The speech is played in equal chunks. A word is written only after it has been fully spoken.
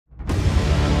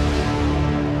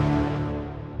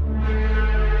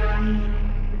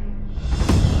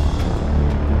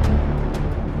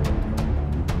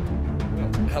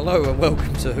Hello and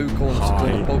welcome to Who Corners the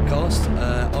Corner podcast.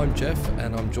 I'm Jeff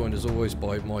and I'm joined as always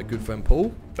by my good friend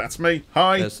Paul. That's me.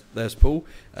 Hi. There's Paul.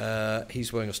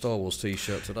 He's wearing a Star Wars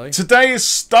t-shirt today. Today is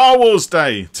Star Wars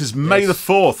Day. It is May the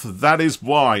 4th. That is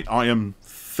why I am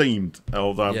themed,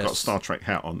 although I've got a Star Trek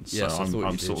hat on, so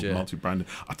I'm sort of multi-branded.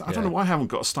 I don't know why I haven't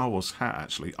got a Star Wars hat,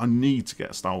 actually. I need to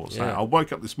get a Star Wars hat. I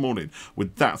woke up this morning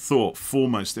with that thought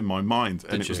foremost in my mind,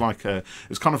 and it was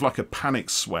kind of like a panic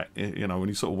sweat, you know, when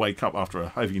you sort of wake up after a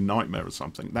heavy nightmare or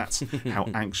something. That's how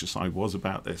anxious I was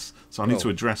about this, so I need to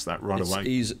address that right away.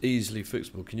 It's easily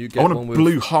fixable. Can you get one with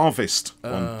Blue Harvest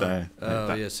one there?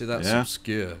 Yeah, see, that's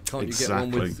obscure. Can't you get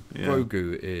one with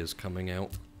Grogu ears coming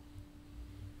out?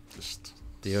 Just...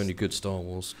 the only good Star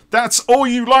Wars. That's all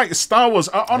you like, Star Wars.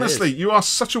 Honestly, you are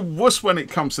such a wuss when it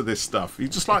comes to this stuff. You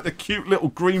just like the cute little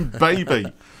green baby.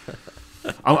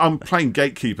 I'm playing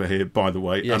Gatekeeper here, by the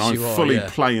way, and I'm fully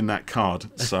playing that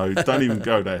card, so don't even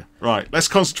go there. Right, let's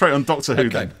concentrate on Doctor Who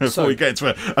then, before we get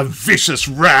into a vicious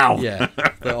row. Yeah,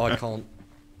 but I can't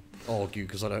argue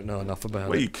because I don't know enough about it.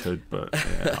 Well, you could, but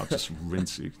I'll just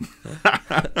rinse you.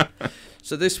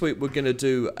 So this week we're going to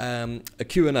do a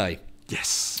Q&A.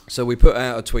 Yes. So we put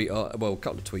out a tweet, well, a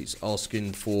couple of tweets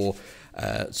asking for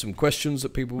some questions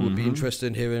that people would be interested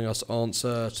in hearing us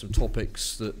answer, some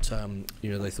topics that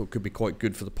they thought could be quite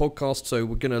good for the podcast. So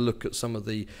we're going to look at some of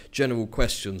the general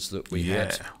questions that we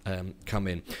had come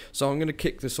in. So I'm going to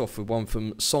kick this off with one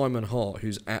from Simon Hart,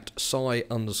 who's at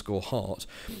Cy_Hart,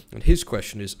 and his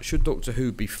question is: should Doctor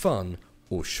Who be fun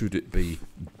or should it be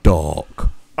dark?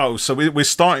 Oh, so we're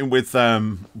starting with a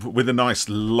nice,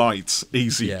 light,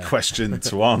 easy question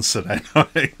to answer then.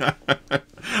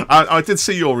 I did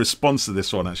see your response to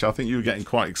this one, actually. I think you were getting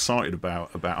quite excited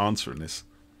about answering this.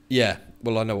 Yeah,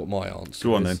 well, I know what my answer is.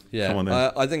 Go on then. Yeah. Come on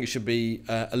then. I think it should be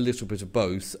a little bit of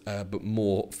both, but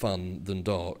more fun than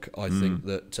dark. I think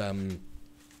that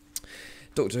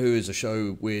Doctor Who is a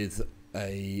show with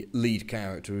a lead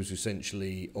character who's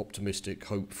essentially optimistic,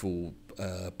 hopeful,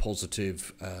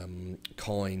 positive,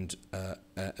 kind,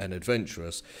 and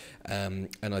adventurous, and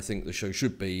I think the show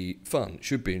should be fun,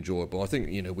 should be enjoyable. I think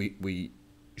we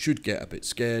should get a bit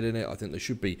scared in it. I think there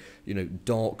should be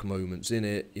dark moments in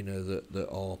it, that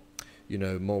are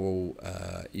moral,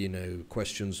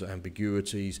 questions,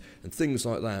 ambiguities, and things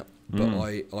like that. But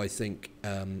I think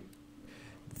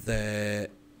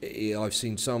I've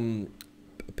seen some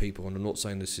people, and I'm not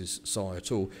saying this is Cy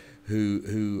at all,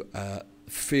 who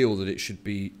feel that it should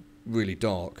be really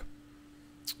dark,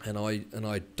 and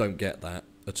I don't get that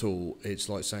at all. It's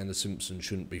like saying The Simpsons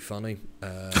shouldn't be funny.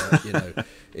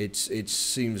 It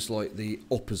seems like the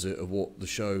opposite of what the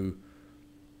show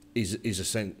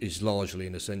is largely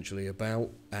and essentially about.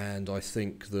 And I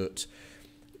think that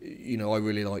I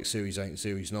really like Series 8 and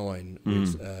Series 9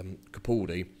 with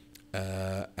Capaldi.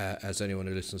 As anyone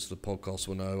who listens to the podcast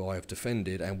will know, I have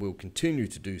defended and will continue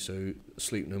to do so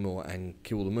Sleep No More and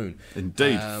Kill the Moon.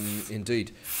 Indeed.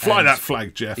 Indeed. Fly that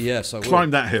flag, Jeff. Yes, I will.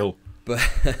 Climb that hill. But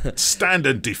stand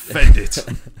and defend it.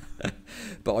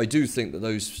 But I do think that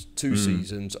those two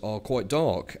seasons are quite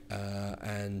dark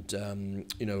and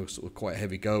sort of quite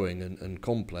heavy going and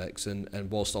complex.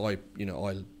 And whilst I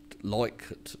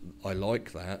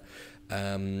like that,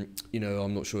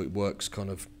 I'm not sure it works kind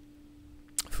of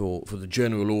for the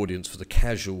general audience, for the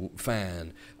casual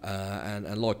fan,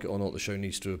 and like it or not, the show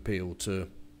needs to appeal to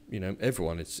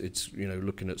everyone. It's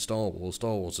looking at Star Wars.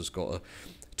 Star Wars has got a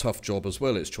tough job as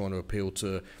well. It's trying to appeal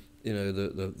to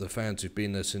the fans who've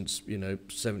been there since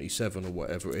 77 or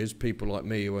whatever it is. People like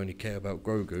me who only care about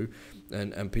Grogu,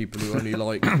 and people who only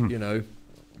like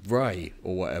Rey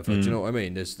or whatever. Do you know what I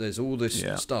mean? There's all this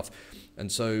stuff,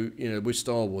 and so with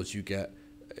Star Wars you get.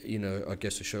 I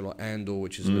guess a show like Andor,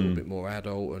 which is a little bit more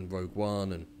adult, and Rogue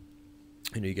One,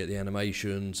 and you get the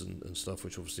animations and stuff,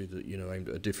 which obviously aimed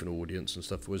at a different audience and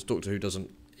stuff. Whereas Doctor Who doesn't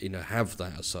have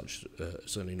that as such,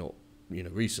 certainly not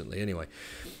recently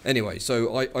anyway.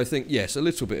 So I think yes, a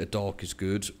little bit of dark is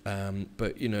good,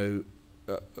 but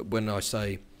when I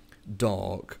say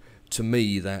dark, to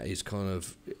me that is kind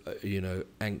of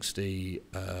angsty,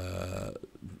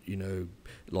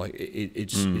 like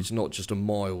it's not just a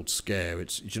mild scare.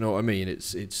 It's, do you know what I mean?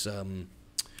 It's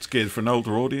geared for an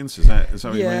older audience. Is that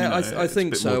what you mean? I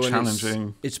think so. More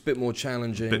challenging. It's a bit more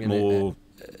challenging. A bit more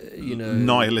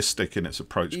nihilistic in its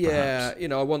approach. Yeah,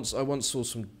 perhaps. I once saw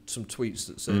some tweets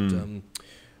that said,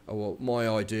 well, my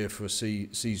idea for a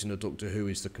season of Doctor Who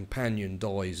is the companion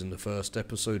dies in the first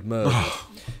episode, murdered,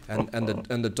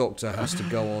 and the Doctor has to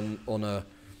go on a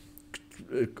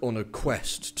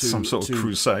quest to some sort of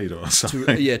crusade or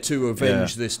something. To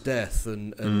avenge this death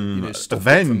and stop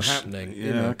avenge it from happening.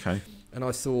 Yeah, okay. And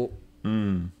I thought,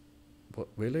 what,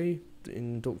 really?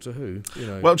 in Doctor Who.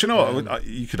 Well, do you know what?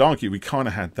 You could argue we kind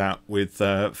of had that with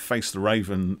Face the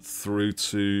Raven through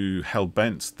to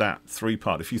Hellbent, that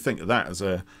 3-part. If you think of that as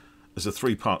a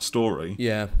 3-part story,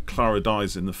 Clara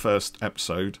dies in the first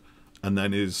episode, and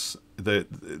then is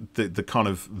the kind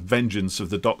of vengeance of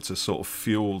the Doctor sort of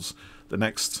fuels the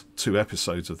next 2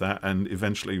 episodes of that, and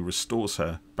eventually restores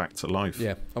her back to life.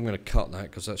 Yeah, I'm going to cut that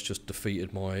because that's just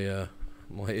defeated my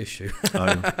my issue.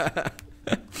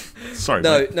 Sorry.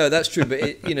 No, that's true.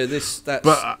 But that's I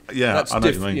know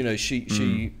what you mean.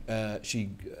 She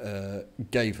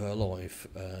gave her life.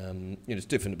 It's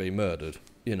different to be murdered.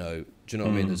 Do you know what I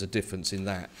mean? There's a difference in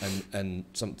that and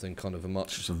something kind of a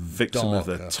much. She's a victim of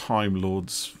the Time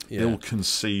Lord's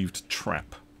ill-conceived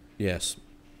trap. Yes,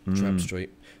 Trap Street.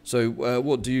 So,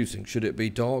 what do you think? Should it be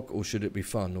dark or should it be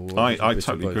fun? Or I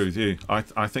totally agree with you.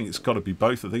 I think it's got to be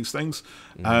both of these things.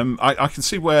 I can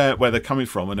see where they're coming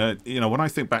from, and when I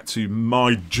think back to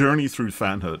my journey through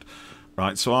fanhood,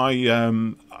 right? So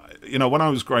when I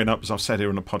was growing up, as I've said here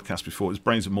on the podcast before, it was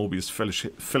Brains of Morbius,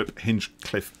 Philip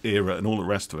Hinchcliffe era, and all the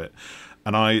rest of it,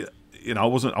 and I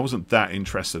wasn't that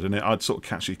interested in it. I'd sort of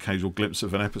catch the occasional glimpse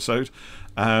of an episode.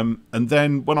 And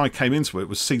then when I came into it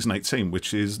was season 18,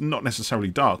 which is not necessarily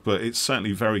dark, but it's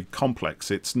certainly very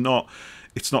complex. It's not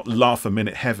laugh a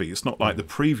minute heavy. It's not like the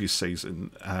previous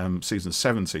season, season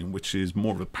 17, which is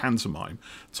more of a pantomime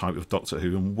type of Doctor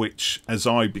Who, and which, as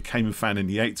I became a fan in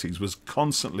the 80s, was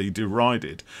constantly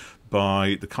derided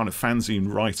by the kind of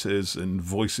fanzine writers and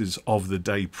voices of the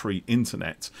day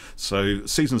pre-internet. So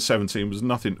season 17 was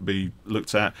nothing to be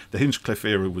looked at. The Hinchcliffe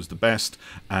era was the best,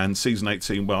 and season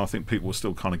 18, well, I think people were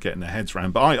still kind of getting their heads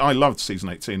around. But I loved season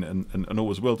 18 and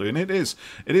always will do, and it is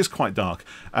quite dark.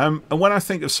 And when I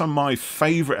think of some of my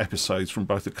favourite episodes from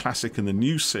both the classic and the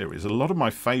new series, a lot of my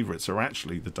favourites are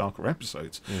actually the darker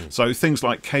episodes. So things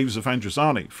like Caves of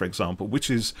Androzani, for example, which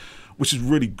is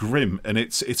really grim, and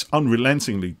it's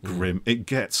unrelentingly grim. It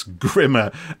gets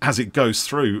grimmer as it goes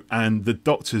through, and the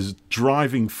Doctor's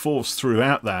driving force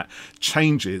throughout that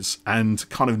changes and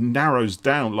kind of narrows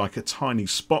down like a tiny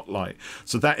spotlight,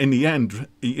 so that in the end,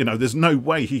 there's no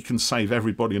way he can save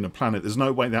everybody on the planet. There's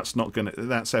no way that's ever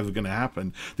going to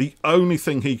happen. The only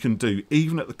thing he can do,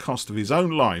 even at the cost of his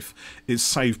own life, is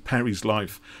save Peri's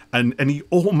life, and he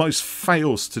almost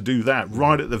fails to do that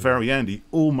right at the very end. He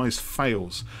almost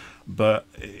fails. But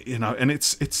and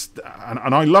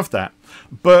and I love that.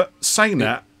 But saying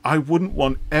that, I wouldn't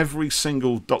want every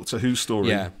single Doctor Who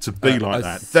story to be like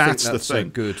that. That's the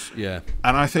thing. Good, yeah.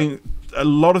 And I think a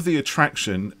lot of the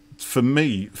attraction for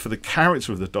me, for the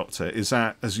character of the Doctor, is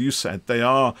that, as you said, they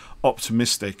are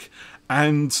optimistic,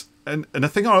 and the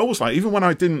thing I always like, even when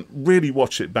I didn't really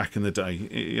watch it back in the day,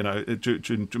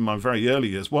 during my very early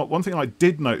years, one thing I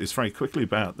did notice very quickly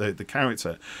about the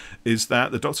character is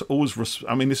that the Doctor always,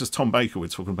 this is Tom Baker we're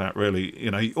talking about, really,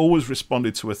 he always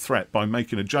responded to a threat by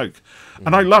making a joke.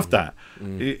 And I loved that,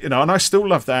 and I still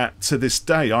love that to this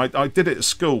day. I did it at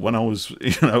school when I was,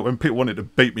 when people wanted to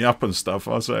beat me up and stuff,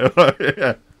 I say, oh,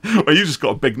 yeah. Well, you just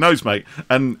got a big nose, mate,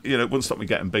 and it wouldn't stop me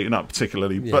getting beaten up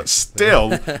particularly. Yeah. But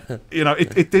still,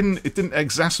 it didn't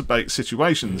exacerbate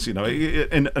situations.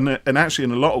 And actually,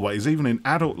 in a lot of ways, even in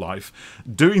adult life,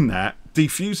 doing that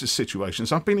defuses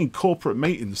situations. I've been in corporate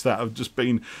meetings that have just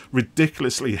been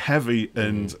ridiculously heavy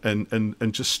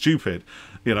and just stupid.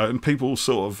 And people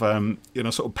sort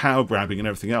of power grabbing and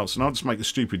everything else, and I'll just make a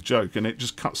stupid joke, and it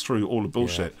just cuts through all the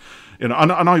bullshit. And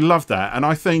I love that. And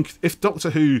I think if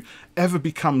Doctor Who ever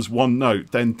becomes one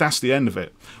note, then that's the end of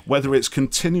it. Whether it's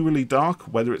continually dark,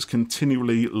 whether it's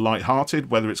continually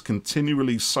light-hearted, whether it's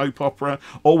continually soap opera,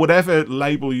 or whatever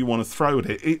label you want to throw at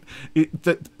it,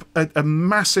 a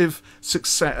massive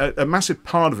success, a massive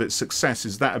part of its success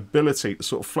is that ability to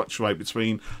sort of fluctuate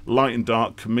between light and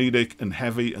dark, comedic and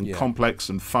heavy and complex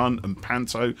and fun and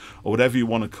panto, or whatever you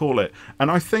want to call it.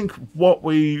 And I think what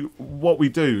we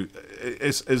do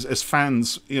as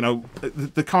fans,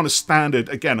 the kind of standard,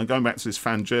 again, I'm going back to this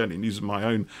fan journey and using my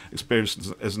own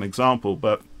experience as an example,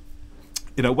 but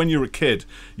when you're a kid,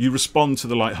 you respond to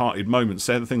the light-hearted moments.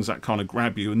 They're the things that kind of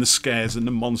grab you, and the scares and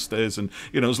the monsters, and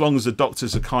as long as the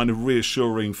Doctor's a kind of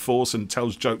reassuring force and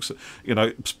tells jokes,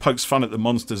 pokes fun at the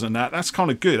monsters, and that's kind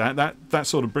of good. That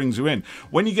sort of brings you in.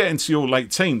 When you get into your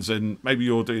late teens and maybe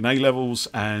you're doing A-levels,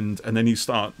 and then you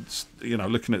start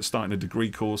looking at starting a degree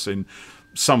course in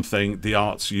something, the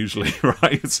arts usually,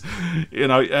 right?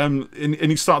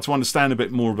 And you start to understand a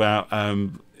bit more about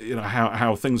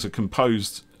how things are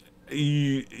composed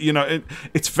you know,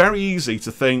 it's very easy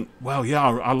to think, well, yeah,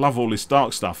 I love all this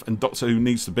dark stuff, and Doctor Who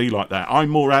needs to be like that. I'm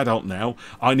more adult now.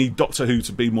 I need Doctor Who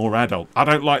to be more adult. I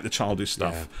don't like the childish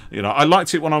stuff. Yeah. You know, I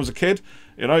liked it when I was a kid,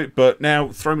 you know, but now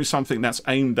throw me something that's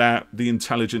aimed at the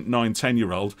intelligent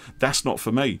 9-10-year-old. That's not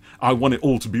for me. I want it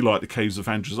all to be like the Caves of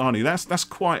Androzani. That's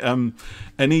quite an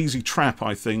easy trap,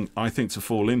 I think to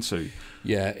fall into.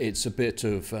 Yeah, it's a bit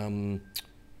of.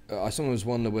 I sometimes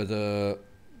wonder whether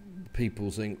people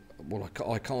think, well,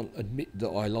 I can't admit that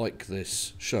I like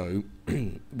this show,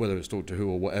 whether it's Doctor Who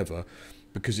or whatever,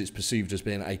 because it's perceived as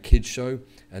being a kids show,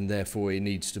 and therefore it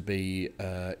needs to be,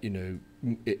 you know,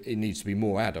 it needs to be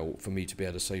more adult for me to be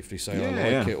able to safely say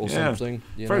I like it or something.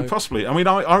 Very possibly. I mean,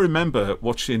 I remember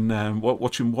watching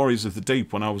Warriors of the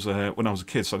Deep when I was a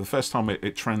kid. So the first time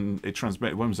it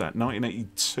transmitted, when was that?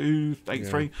 1982,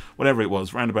 83, whatever it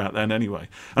was, round about then anyway.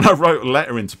 And I wrote a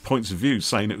letter into Points of View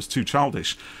saying it was too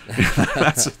childish.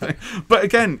 That's the thing. But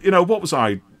again, you know, what was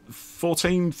I?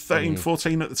 14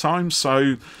 at the time.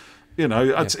 So, you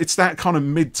know, it's that kind of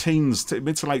mid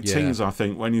to late teens, I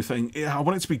think, when you think, I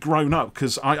want it to be grown up,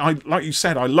 because I like you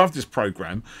said, I love this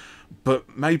programme,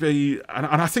 but maybe, and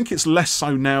I think it's less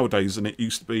so nowadays than it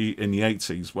used to be in the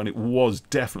 80s, when it was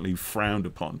definitely frowned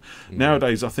upon.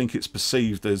 Nowadays, I think it's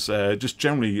perceived as just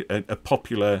generally a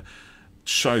popular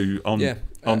show on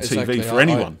TV for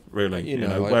anyone, really. You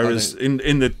know, whereas in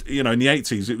the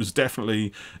 80s, it was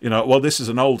definitely, you know, well, this is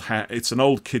an old hat. It's an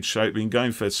old kid show. It's been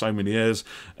going for so many years.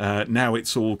 Now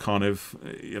it's all kind of,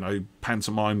 you know,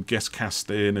 pantomime, guest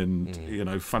casting, and you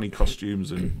know, funny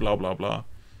costumes and blah blah blah.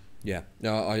 Yeah,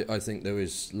 no, I think there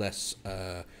is less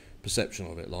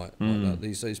perception of it like that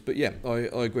these days. But yeah, I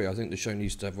agree. I think the show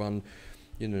needs to have run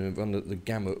the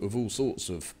gamut of all sorts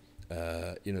of.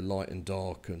 You know, light and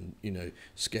dark, and you know,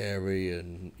 scary,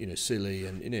 and you know, silly,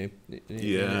 and you know,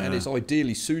 and it's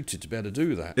ideally suited to be able to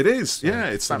do that. It is, so,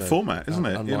 it's that format, isn't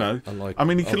it? You know, I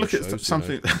mean, you can look at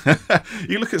something. You know.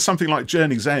 You look at something like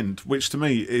Journey's End, which to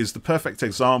me is the perfect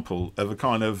example of a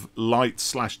kind of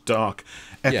light/dark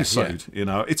episode. You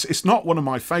know, it's not one of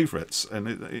my favourites,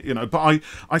 and you know, but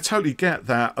I totally get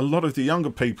that a lot of the younger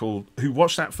people who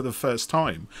watch that for the first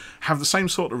time have the same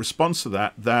sort of response to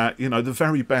that you know, the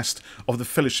very best of the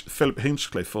Philip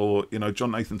Hinchcliffe or, you know,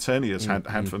 John Nathan Turney has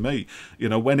had for me, you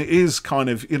know, when it is kind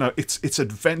of, you know, it's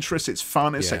adventurous, it's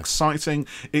fun, it's exciting,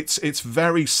 it's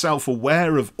very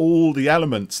self-aware of all the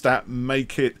elements that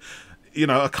make it, you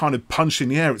know, a kind of punch in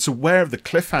the air. It's aware of the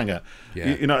cliffhanger,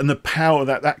 you know, and the power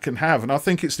that can have. And I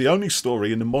think it's the only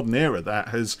story in the modern era that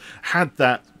has had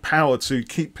that power to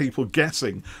keep people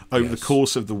guessing over the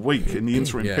course of the week in the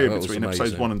interim period between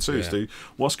episodes 1 and 2 as to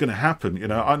what's going to happen, you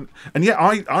know. And yet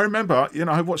I remember, you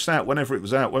know, I watched that whenever it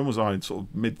was out. When was I? In sort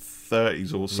of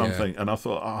mid-30s or something, and I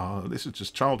thought, this is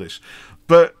just childish.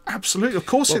 But absolutely, of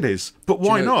course it is. But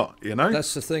why not, you know?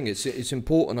 That's the thing. It's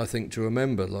important, I think, to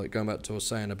remember, like going back to what I was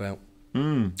saying about,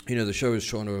 you know, the show is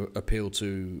trying to appeal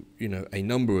to, you know, a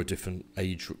number of different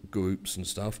age groups and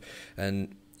stuff.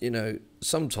 And, you know,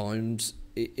 sometimes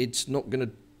it's not going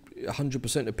to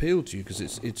 100% appeal to you, because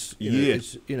it's you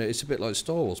know, it's a bit like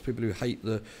Star Wars. People who hate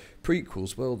the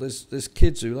prequels, well, there's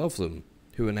kids who love them,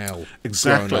 who are now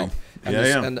grown up,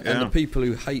 and the people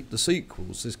who hate the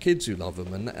sequels, there's kids who love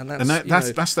them, and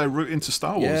that's their route into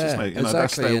Star Wars, isn't it? You know,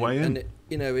 that's their way in. And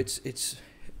you know, it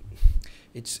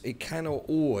cannot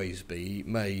always be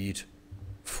made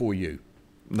for you.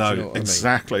 No, you know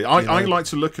exactly. I like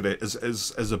to look at it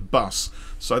as a bus.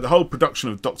 So the whole production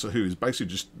of Doctor Who is basically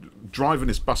just driving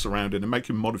this bus around and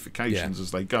making modifications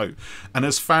as they go. And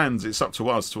as fans, it's up to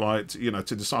us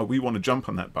to decide we want to jump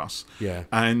on that bus.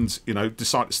 And you know,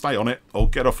 decide to stay on it or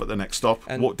get off at the next stop,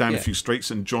 and walk down a few streets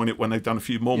and join it when they've done a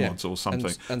few more mods or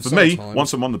something. And for me,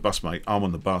 once I'm on the bus, mate, I'm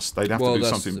on the bus. They'd have to do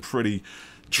something pretty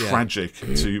tragic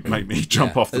to make me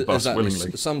jump off the bus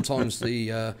willingly. Sometimes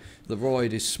the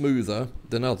ride is smoother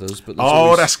than others, but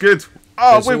that's good.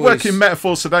 We're working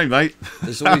metaphors today, mate.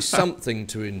 There's always something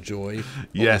to enjoy on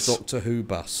the Doctor Who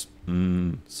bus.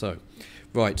 So,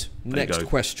 right, next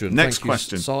question. Next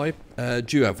question. Si,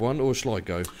 do you have one, or shall I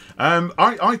go?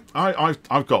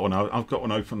 I've got one. I've got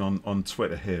one open on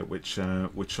Twitter here, which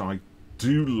I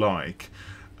do like.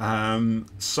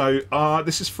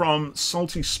 This is from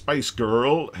Salty Space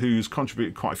Girl, who's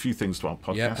contributed quite a few things to our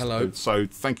podcast. Yeah, hello. So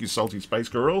thank you, Salty Space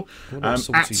Girl. At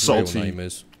Salty name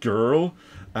is. Girl.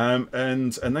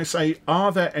 And they say,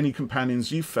 are there any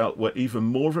companions you felt were even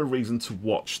more of a reason to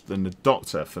watch than the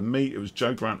Doctor? For me, it was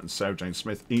Jo Grant and Sarah Jane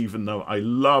Smith, even though I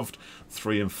loved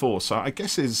 3 and 4. So I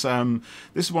guess this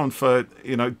is one for,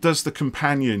 you know, does the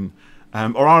companion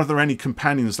Or are there any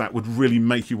companions that would really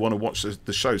make you want to watch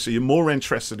the show? So you're more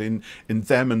interested in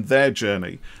them and their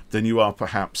journey than you are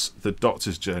perhaps the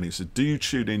Doctor's journey. So do you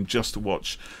tune in just to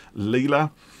watch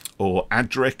Leela or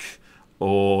Adric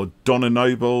or Donna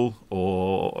Noble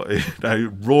or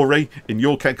Rory in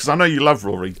your case? Because I know you love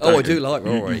Rory. I do like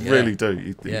Rory. You really do.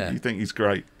 You think he's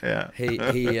great. Yeah.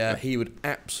 He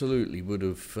would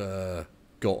have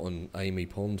gotten Amy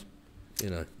Pond.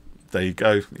 There you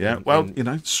go. Yeah. Well,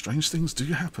 strange things do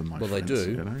happen, my friends. Well, they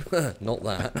do. Not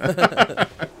that.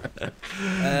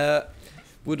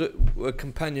 Would a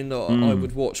companion that I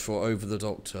would watch for over the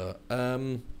Doctor?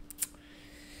 Well,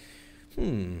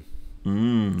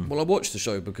 I watch the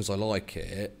show because I like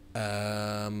it. I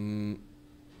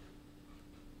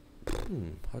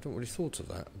hadn't really thought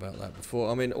about that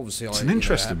before. I mean, obviously, it's an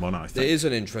interesting one. I think it is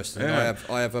an interesting. Yeah.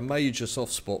 I have a major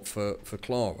soft spot for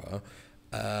Clara.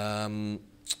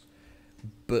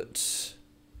 But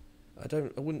I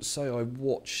wouldn't say I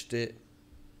watched it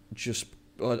just.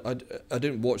 I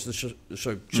didn't watch the show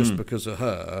just because of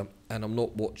her, and I'm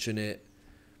not watching it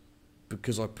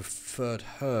because I preferred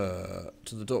her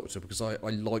to the Doctor, because I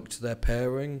liked their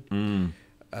pairing.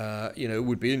 It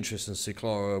would be interesting to see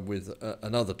Clara with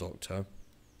another Doctor,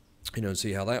 and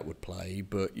see how that would play.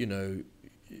 But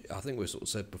I think we sort of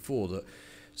said before that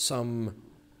some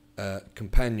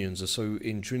companions are so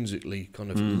intrinsically kind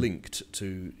of linked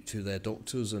to their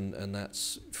Doctors, and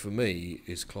that's, for me,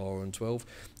 is Clara and 12.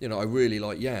 I really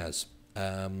like Yaz,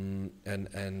 and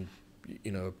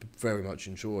very much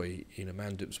enjoy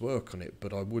Mandip's work on it,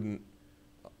 but I wouldn't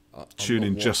tune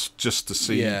in just to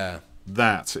see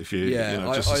that, if you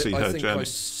just to see her I think journey. I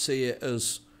see it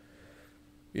as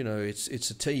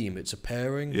it's a team, it's a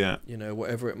pairing,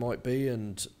 whatever it might be,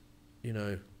 and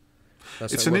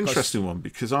it's an interesting one,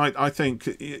 because I think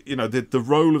the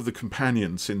role of the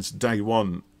companion since day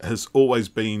one has always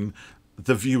been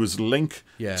the viewer's link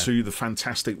to the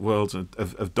fantastic world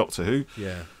of Doctor Who.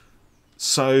 Yeah.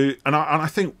 So, and I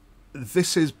think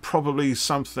this is probably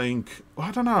something. Well,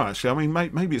 I don't know, actually. I mean,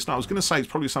 maybe it's not. I was going to say it's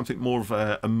probably something more of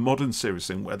a modern series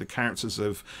thing, where the characters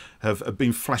have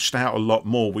been fleshed out a lot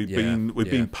more. We've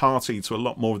been party to a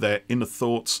lot more of their inner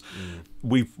thoughts.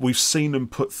 We've seen them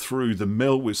put through the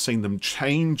mill. We've seen them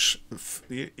change,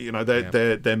 their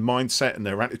mindset and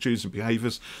their attitudes and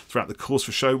behaviours throughout the course of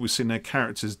the show. We've seen their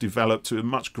characters develop to a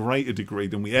much greater degree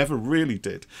than we ever really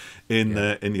did in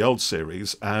the old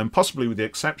series, possibly with the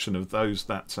exception of those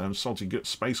that Salty Good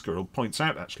Space Girl points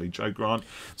out. Actually, Jo Grant,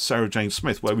 Sarah Jane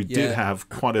Smith, where we did have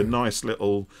quite a nice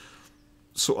little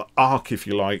sort of arc, if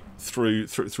you like, through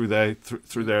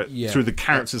the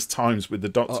characters' times with the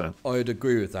Doctor. I'd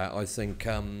agree with that. I think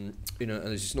and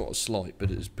it's not a slight,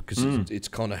 but it's because it's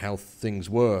kind of how things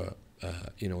were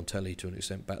on telly to an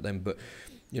extent back then. But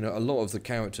a lot of the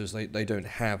characters, they don't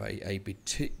have a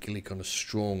particularly kind of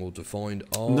strong or defined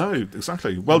arc. No,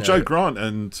 exactly. Well, Jo Grant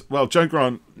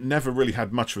never really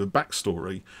had much of a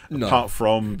backstory, apart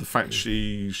from the fact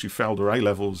she failed her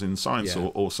A-levels in science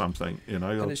or something. And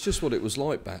it's just what it was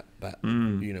like back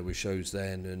with shows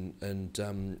then, and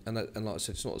like I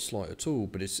said, it's not a slight at all,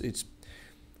 but it's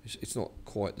not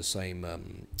quite the same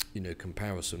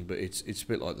comparison, but it's a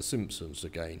bit like The Simpsons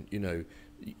again.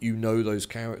 Those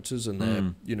characters and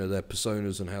their their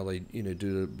personas and how they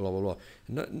do the blah blah blah.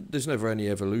 And there's never any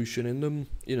evolution in them.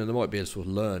 There might be a sort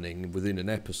of learning within an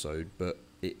episode, but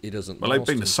it doesn't. Well, they've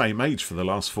been the same age for the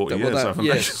last 40 years, haven't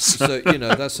they? Yes, so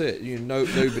that's it.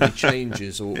 Nobody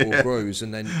changes or grows,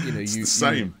 and then it's the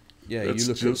same. You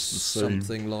look at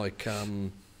something like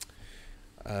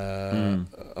I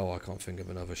can't think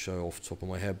of another show off the top of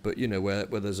my head, but where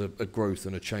there's a growth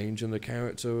and a change in the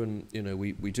character, and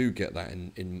we do get that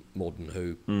in modern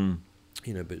Who,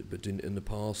 but didn't in the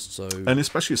past. So, and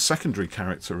especially a secondary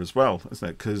character as well, isn't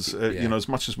it? Because as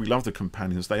much as we love the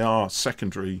companions, they are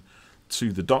secondary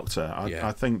to the Doctor.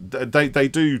 I think they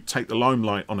do take the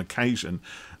limelight on occasion.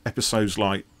 Episodes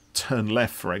like Turn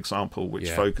Left, for example,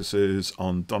 which focuses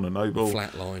on Donna Noble.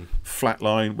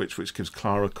 Flatline, which gives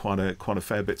Clara quite a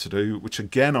fair bit to do. Which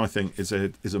again, I think is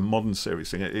a modern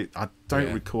series thing. I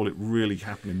don't recall it really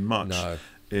happening much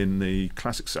in the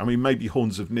classics. I mean, maybe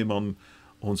Horns of Nimon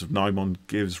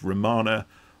gives Romana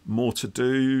more to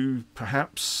do,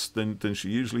 perhaps, than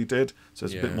she usually did. So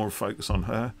there's a bit more focus on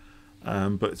her.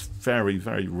 But it's very,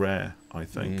 very rare, I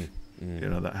think.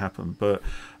 That happened. But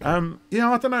I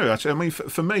don't know, actually. I mean,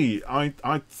 for me, I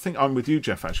think I'm with you,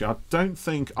 Jeff, actually. I don't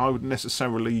think I would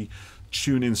necessarily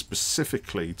tune in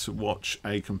specifically to watch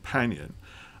a companion.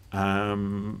 I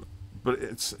don't know.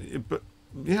 It's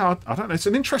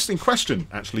an interesting question,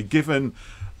 actually, given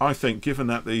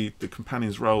that the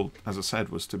companion's role, as I said,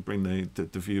 was to bring the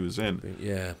viewers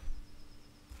in.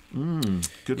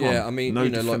 Good one. Yeah, I mean, no you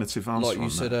know, definitive answer like you on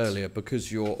said that. earlier,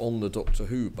 because you're on the Doctor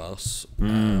Who bus,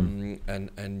 and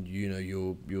you know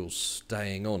you're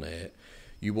staying on it.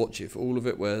 You watch it for all of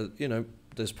it. Where you know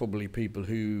there's probably people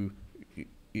who,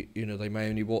 you know, they may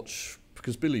only watch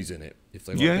because Billy's in it if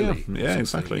they like Billy. Yeah,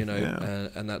 exactly. You know,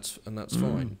 and that's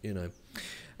fine. You know.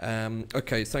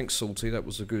 Okay, thanks, Salty. That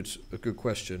was a good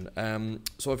question.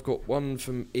 So I've got one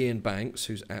from Ian Banks,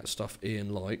 who's at Stuff Ian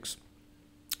Likes.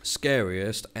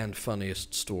 Scariest and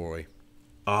funniest story.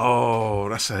 Oh,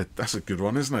 that's a good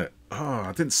one, isn't it? Oh,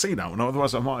 I didn't see that one.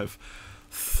 Otherwise, I might have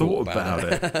thought about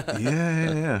it.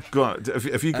 Yeah. Go on.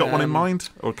 Have you got one in mind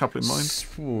or a couple in mind?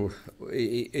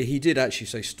 He did actually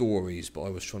say stories, but I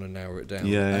was trying to narrow it down.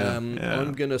 Yeah.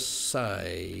 I'm gonna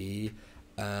say.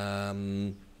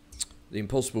 The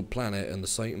Impossible Planet and the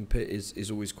Satan Pit is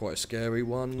always quite a scary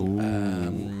one.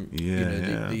 You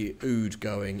know, the Ood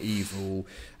going evil,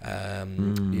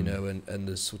 you know, and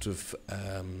the sort of,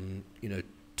 you know,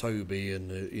 Toby and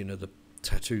the, you know, the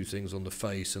tattoo things on the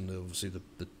face and obviously the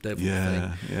devil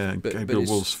thing. Yeah, Gabriel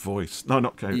Wolf's voice. No,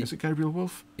 not Gabriel. Is it Gabriel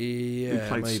Wolf? Yeah, who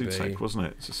played maybe. Sutek, wasn't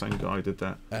it? It's the same guy who did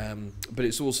that. But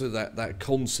it's also that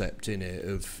concept in it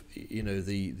of, you know,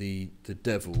 the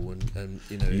devil and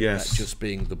you know, that just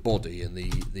being the body and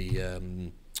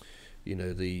the you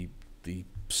know, the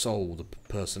soul, the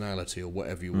personality or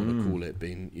whatever you want to call it,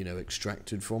 being, you know,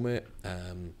 extracted from it.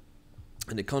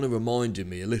 And it kind of reminded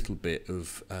me a little bit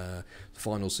of the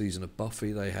final season of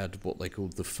Buffy. They had what they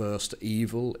called the first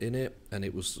evil in it, and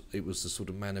it was the sort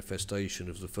of manifestation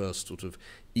of the first sort of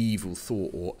evil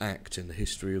thought or act in the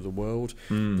history of the world,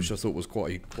 which I thought was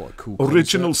quite a cool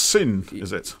Original concept. Sin,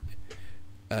 is it?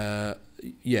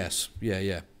 Yes,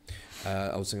 yeah.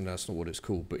 I was thinking that's not what it's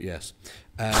called, but yes.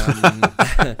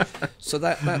 So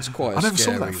that's quite. I never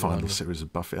saw that final series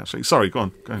of Buffy. Actually, sorry, go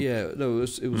on. Yeah, no,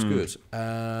 it was good.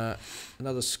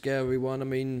 Another scary one. I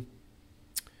mean,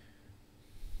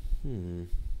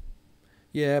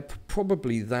 yeah,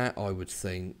 probably that. I would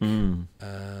think. You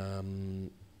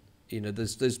know,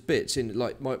 there's bits in,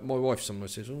 like my wife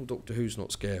sometimes says, "Oh, Doctor Who's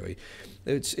not scary."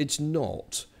 It's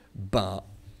not, but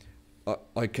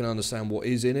I can understand what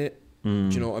is in it. Do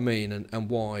you know what I mean? And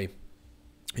why,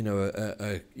 you know,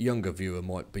 a younger viewer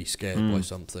might be scared by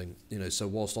something, you know. So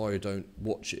whilst I don't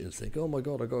watch it and think, oh my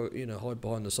God, I got, you know, hide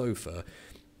behind the sofa,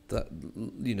 that,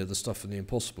 you know, the stuff in the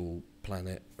Impossible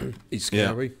Planet is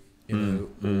scary, you know,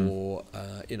 or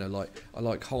you know, like I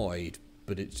like hide,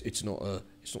 but it's not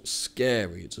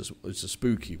scary. It's a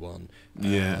spooky one.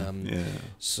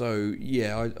 So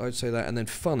yeah, I'd say that, and then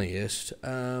funniest.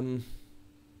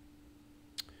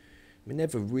 I mean,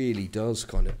 never really does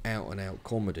kind of out-and-out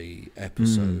comedy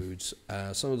episodes.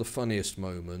 Some of the funniest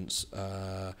moments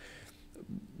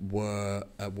were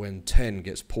when Ten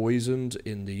gets poisoned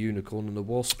in The Unicorn and the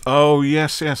Wasp. Oh,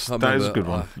 yes, that is a good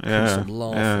one. I was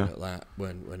laughing at that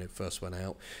when it first went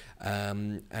out.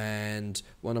 And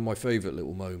one of my favourite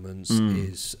little moments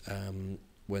is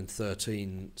when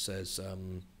 13 says...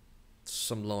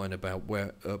 some line about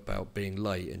being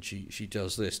late, and she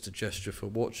does this to gesture for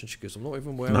watch, and she goes, "I'm not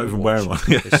even wearing one.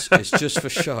 It's just for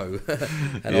show."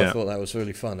 And I thought that was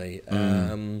really funny.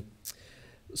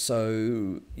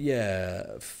 So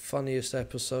yeah, funniest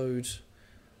episode.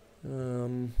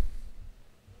 Yeah,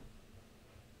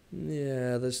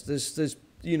 there's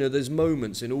you know, there's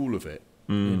moments in all of it,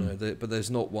 you know, but there's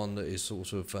not one that is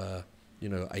sort of you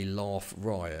know, a laugh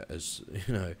riot, as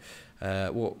you know.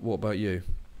 What about you?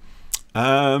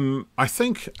 I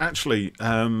think actually,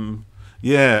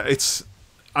 it's.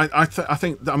 I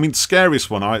think. I mean, scariest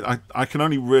one. I can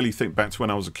only really think back to when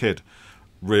I was a kid,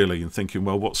 really, and thinking,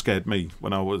 well, what scared me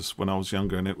when I was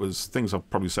younger, and it was things I've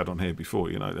probably said on here before.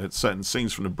 You know, there's certain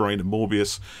scenes from The Brain of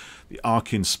Morbius, The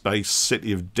Ark in Space,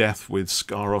 City of Death with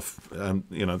Scaroff.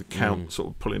 You know, the Count sort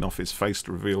of pulling off his face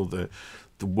to reveal the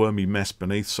wormy mess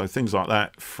beneath. So things like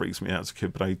that freaks me out as a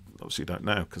kid, but I obviously don't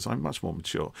know because I'm much more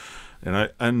mature, you know.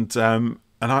 And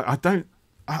I don't.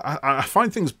 I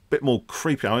find things a bit more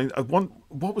creepy. I mean,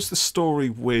 what was the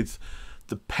story with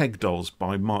the Peg Dolls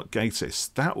by Mark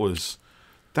Gatiss? That was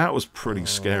pretty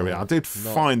scary. I did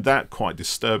find that quite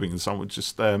disturbing. And someone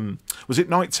just was it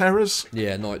Night Terrors?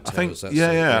 Yeah, Night Terrors. I think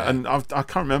yeah. And I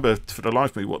can't remember for the life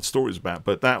of me what the story is about.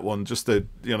 But that one, just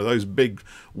those big,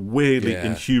 weirdly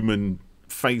inhuman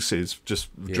faces just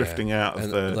drifting out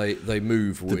of they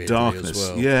move weirdly, the darkness as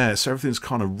well. Yeah, so everything's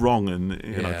kind of wrong and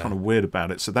you know, kind of weird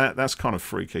about it, so that's kind of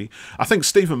freaky. I think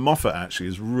Stephen Moffat actually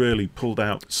has really pulled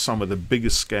out some of the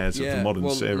biggest scares of the modern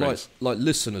series. Like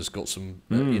Listen has got some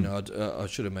you know, I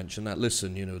should have mentioned that.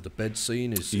 Listen, you know, the bed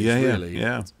scene is really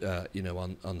you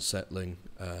know, unsettling.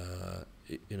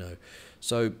 you know.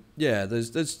 So yeah,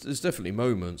 there's definitely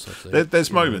moments. I think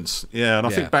there's moments, yeah. And I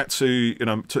think back to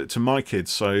to my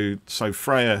kids. So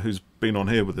Freya, who's been on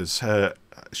here with us,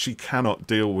 she cannot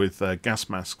deal with gas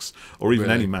masks or even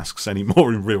any masks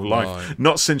anymore in real life. Right.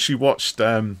 Not since she watched.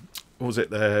 What was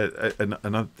it?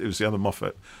 It was the other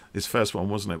Moffat. His first one,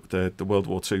 wasn't it? The World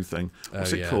War II thing.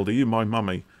 What's it called? Are You My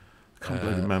Mummy? I can't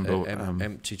really remember.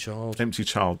 Empty Child. Empty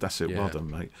Child. That's it. Yeah. Well done,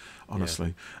 mate.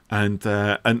 Honestly, and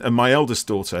my eldest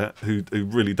daughter, who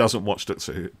really doesn't watch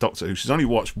Doctor Who, she's only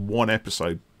watched one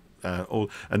episode, and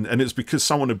it's because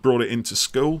someone had brought it into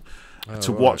school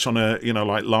to watch on a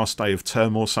like last day of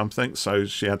term or something. So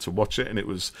she had to watch it, and it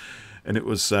was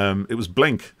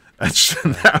Blink, and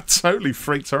that totally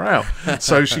freaked her out.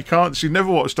 So she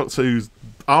never watched Doctor Who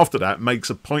after that. Makes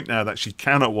a point now that she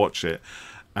cannot watch it.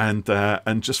 And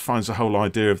just finds the whole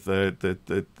idea of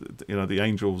the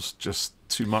angels just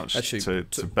too much to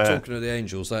bear. Talking of the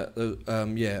angels, that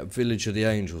Village of the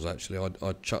Angels. Actually,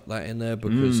 I'd chuck that in there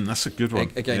because that's a good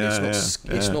one. Again,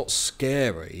 it's not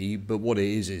scary, but what it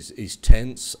is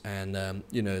tense, and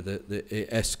it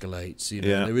escalates.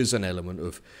 There is an element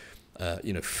of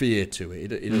fear to it.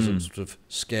 It doesn't sort of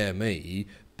scare me,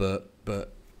 but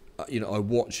I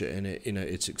watch it and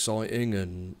it's exciting,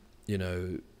 and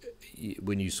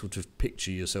when you sort of picture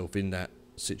yourself in that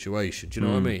situation, do you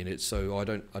know what I mean? It's so I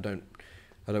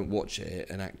don't watch it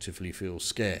and actively feel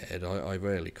scared. I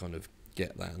rarely kind of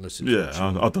get that unless it's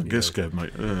I don't get scared,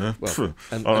 mate. Well,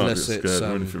 unless it's scared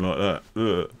or anything like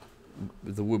that.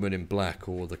 The Woman in Black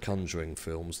or the Conjuring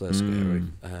films, they're scary.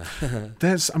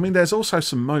 There's also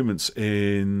some moments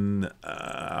in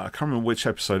I can't remember which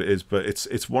episode it is, but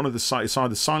it's one of it's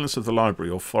either Silence of the Library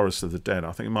or Forest of the Dead.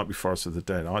 I think it might be Forest of the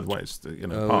Dead. Either way, it's part of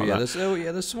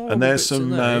that. There's some. And there's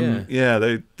some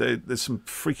there's some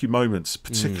freaky moments,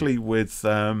 particularly with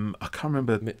I can't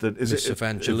remember Miss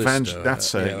Evangelista.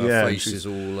 That's it. Her face is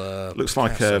all looks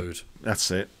like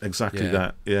that's it, exactly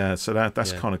that. Yeah, so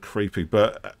that's kind of creepy,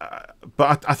 but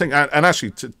I think, and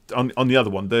actually, on the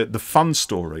other one, the fun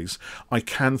stories, I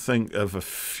can think of a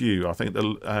few. I think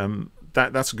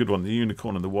that's a good one, The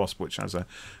Unicorn and the Wasp, which has a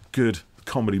good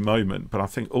comedy moment. But I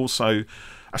think also,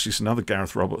 actually, it's another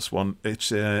Gareth Roberts one.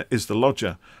 It's is The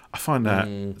Lodger. I find that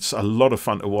it's a lot of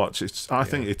fun to watch. I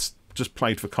think it's just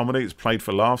played for comedy. It's played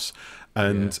for laughs,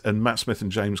 and Matt Smith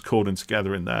and James Corden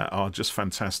together in there are just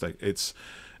fantastic.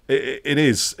 It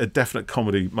is a definite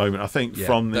comedy moment. I think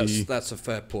that's a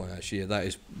fair point. Actually, that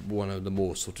is one of the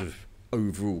more sort of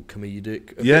overall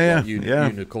comedic.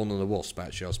 Unicorn and the Wasp.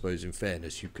 Actually, I suppose in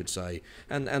fairness, you could say,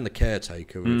 and the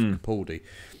Caretaker of Capaldi,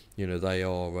 they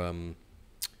are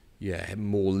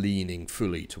more leaning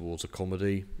fully towards a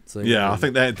comedy thing. Yeah, I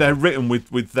think they're written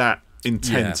with that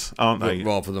intent, aren't they?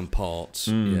 Rather than parts.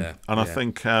 Yeah, and I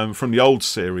think from the old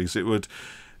series, it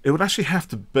would actually have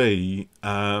to be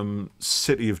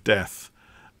City of Death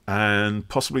and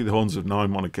possibly The Horns of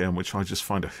Nimon again, which I just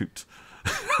find a hoot.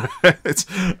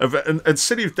 and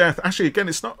City of Death, actually, again,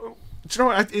 it's not. Do you know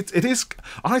what? It is.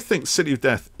 I think City of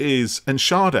Death is, and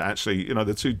Sharda, actually,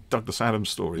 the two Douglas Adams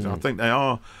stories. I think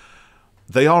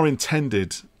they are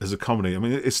intended as a comedy. I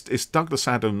mean, it's Douglas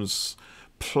Adams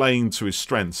playing to his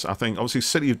strengths. I think obviously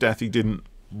City of Death he didn't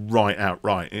write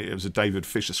outright. It was a David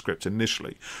Fisher script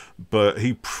initially, but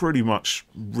he pretty much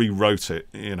rewrote it,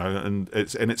 and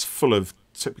it's full of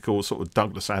typical sort of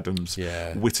Douglas Adams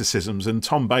witticisms. And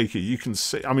Tom Baker, you can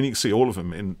see all of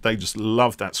them, and they just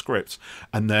love that script,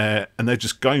 and they're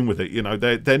just going with it.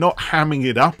 They're not hamming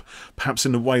it up, perhaps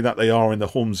in the way that they are in The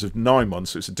Horns of Nimon.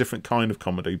 So it's a different kind of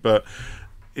comedy, but.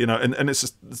 And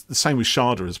it's the same with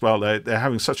Sharda as well. They're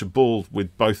having such a ball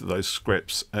with both of those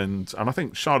scripts, and I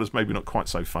think Sharda's maybe not quite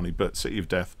so funny, but City of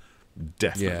Death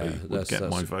definitely would get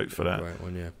my vote for that. Great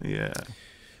one, yeah.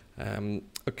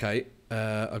 Okay,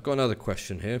 I've got another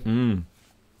question here.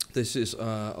 This is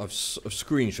I've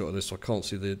screenshotted this, so I can't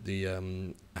see the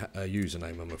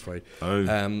username, I'm afraid.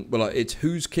 It's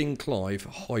Who's King Clive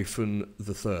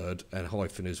 -the third, and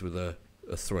hyphen is with a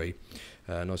 3.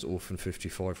 Nice Orphan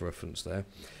 55 reference there.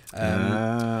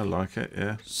 I like it,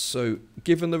 yeah. So,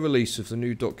 given the release of the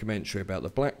new documentary about the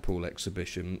Blackpool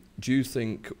exhibition, do you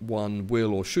think one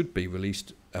will or should be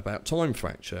released about time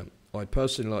fracture? I'd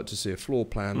personally like to see a floor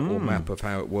plan or map of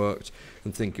how it worked,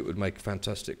 and think it would make a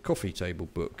fantastic coffee table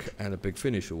book and a Big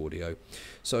Finish audio.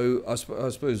 So I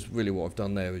suppose really what I've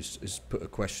done there is put a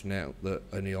question out that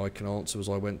only I can answer as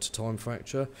I went to time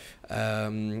fracture. I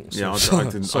didn't sorry. I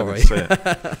didn't say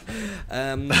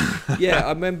it. I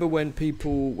remember when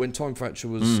time fracture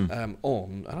was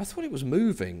on, and I thought it was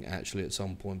moving actually at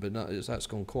some point, but no, that's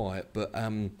gone quiet. But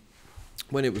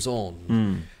when it was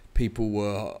on, people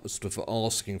were sort of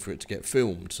asking for it to get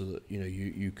filmed so that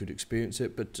you could experience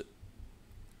it. But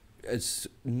as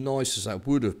nice as that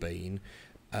would have been,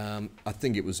 I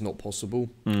think it was not possible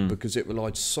because it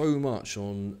relied so much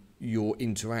on your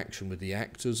interaction with the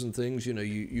actors and things.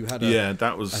 You had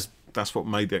that's what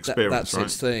made the experience.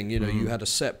 That's its thing. You had a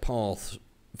set path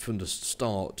from the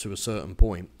start to a certain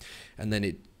point, and then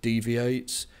it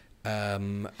deviates,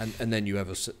 and then you have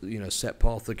a set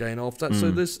path again after that.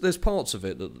 So there's parts of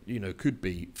it that could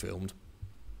be filmed,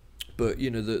 but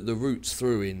the routes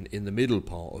through in the middle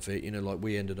part of it, like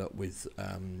we ended up with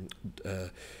Da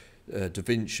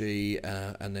Vinci,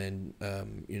 and then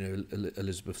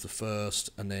Elizabeth I,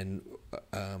 and then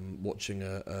watching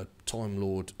a Time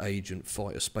Lord agent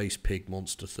fight a space pig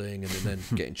monster thing, and then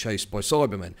getting chased by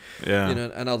Cybermen. Yeah.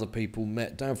 And other people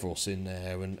met Davros in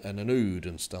there, and an Ood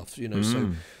and stuff.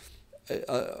 So.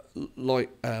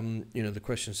 The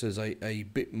question says a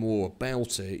bit more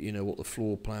about it. What the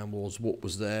floor plan was, what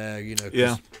was there.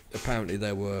 'Cause apparently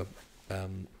there were.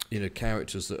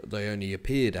 Characters that they only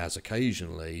appeared as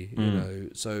occasionally,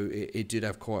 so it did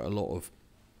have quite a lot of,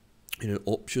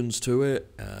 options to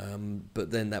it,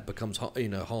 but then that becomes,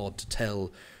 hard to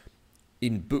tell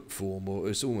in book form, or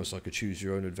it's almost like a choose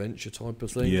your own adventure type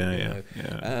of thing.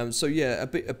 So a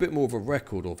bit more of a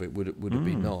record of it would have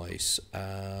been nice,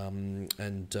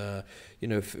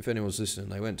 if anyone's listening,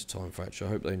 they went to Time Fracture, I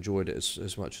hope they enjoyed it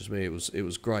as much as me. It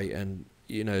was great, and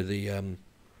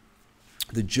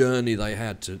the journey they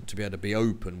had to be able to be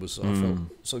open was, I felt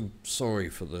so sorry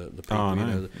for the people,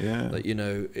 that,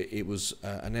 it was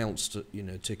announced,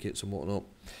 tickets and whatnot,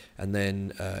 and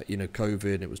then,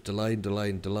 COVID, it was delayed,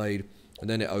 and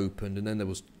then it opened, and then there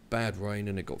was bad rain,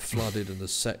 and it got flooded, and the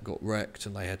set got wrecked,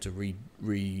 and they had to they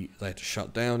had to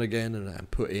shut down again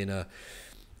and put in a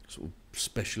sort of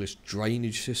specialist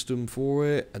drainage system for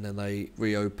it, and then they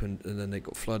reopened, and then they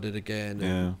got flooded again.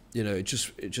 And, it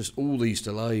just all these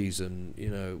delays, and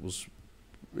it was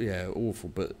awful.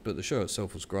 But the show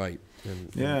itself was great,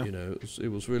 and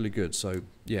it was really good. So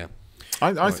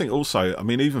I think also, I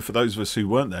mean, even for those of us who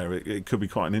weren't there, it could be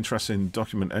quite an interesting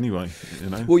document anyway.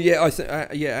 Well, I think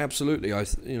absolutely. I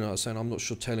was saying I'm not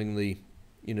sure telling the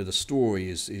the story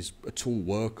is at all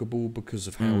workable because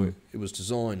of how it was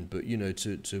designed, but to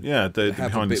the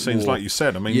behind the scenes, like you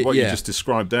said, I mean, what you just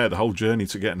described there, the whole journey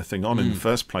to getting the thing on in the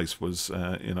first place was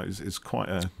is quite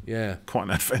an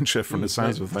adventure from the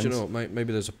sounds of things. Do you know what,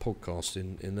 maybe there's a podcast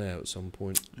in there at some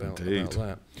point about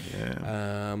that.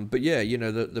 But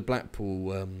the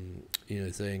Blackpool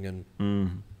thing, and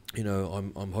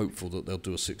I'm hopeful that they'll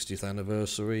do a 60th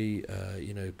anniversary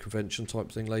convention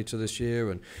type thing later this year,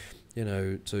 and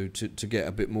to get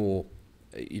a bit more,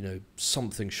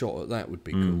 something shot at that would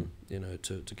be cool,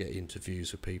 to get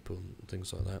interviews with people and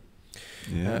things like that.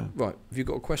 Right, have you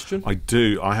got a question? I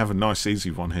do. I have a nice easy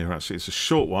one here, actually. It's a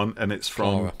short one, and it's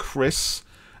from Chris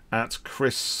at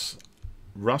Chris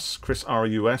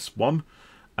RUS1,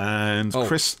 and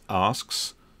Chris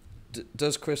asks...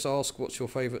 Does Chris ask what's your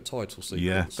favourite title sequence?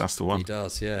 Yeah, that's the one. He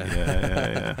does,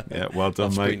 yeah. Well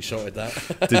done, mate. Screenshotted that.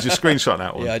 Did you screenshot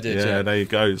that one? Yeah, I did. Yeah, there you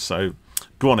go. So,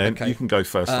 go on in. Okay. You can go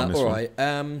first on this one. All right.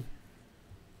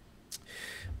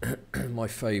 My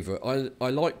favourite. I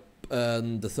like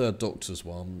the Third Doctor's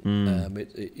one.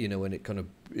 When it kind of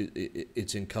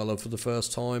it's in colour for the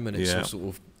first time, and it's sort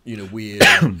of weird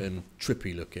and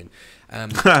trippy looking.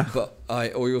 But I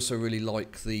also really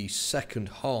like the second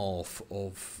half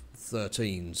of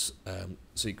 13's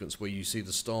sequence where you see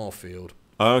the star field.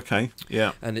 Oh, okay,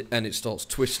 yeah. And it starts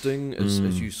twisting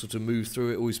as you sort of move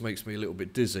through. It always makes me a little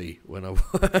bit dizzy when I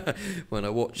when I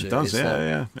watch it. It does,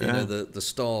 the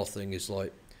star thing is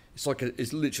like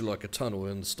it's literally like a tunnel,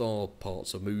 and the star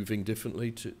parts are moving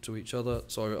differently to each other.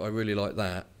 So I really like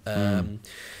that.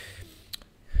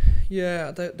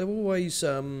 Yeah, they're always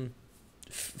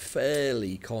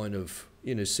fairly kind of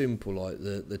simple. Like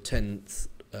the 10th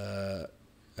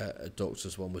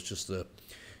Doctor's one was just the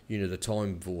the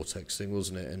time vortex thing,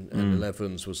 wasn't it? And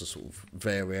 11's was a sort of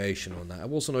variation on that. I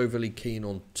wasn't overly keen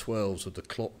on 12's with the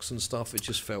clocks and stuff. It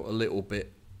just felt a little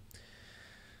bit,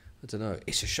 I don't know.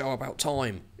 It's a show about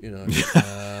time, So,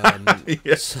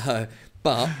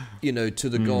 but to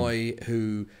the guy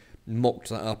who mocked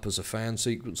that up as a fan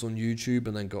sequence on YouTube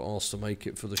and then got asked to make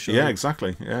it for the show. Yeah,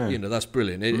 exactly. Yeah, that's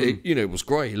brilliant. It was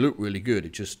great. It looked really good.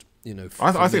 It just,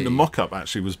 I think the mock-up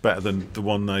actually was better than the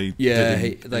one they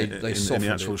did in the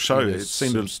actual show. It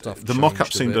seemed the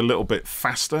mock-up seemed a little bit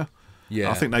faster. Yeah,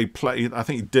 I think he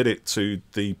did it to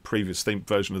the previous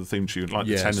version of the theme tune, like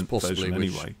the Tennant version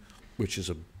anyway. Which is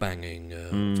a banging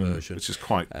version, which is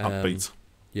quite upbeat.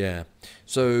 Yeah.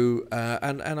 So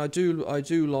and I do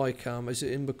like is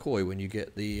it in McCoy when you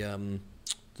get the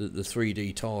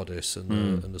 3D TARDIS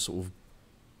and the sort of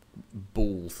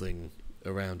ball thing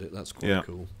around it? That's quite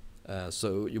cool.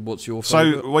 So what's your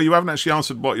favourite? So, well, you haven't actually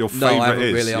answered what your favourite is. No, I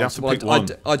haven't really you have to pick one.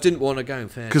 one. I didn't want to go in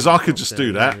fair. Because I could just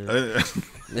do that.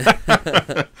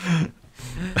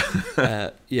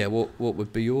 Yeah, what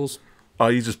would be yours? Oh,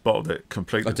 you just bottled it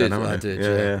completely. I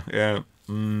did. Yeah.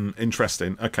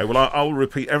 Interesting. Okay, well, I'll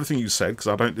repeat everything you said because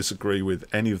I don't disagree with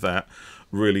any of that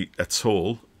really at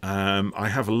all. I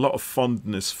have a lot of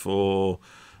fondness for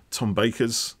Tom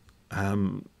Baker's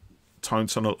Time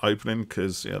Tunnel opening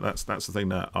because that's the thing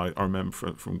that I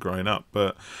remember from growing up.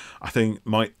 But I think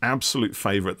my absolute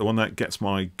favourite, the one that gets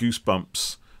my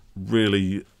goosebumps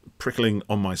really prickling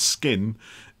on my skin,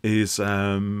 is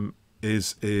the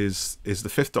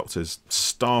Fifth Doctor's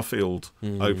Starfield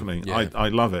opening. Yeah. I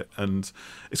love it, and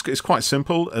it's quite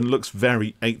simple and looks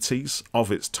very 80s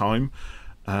of its time.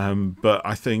 But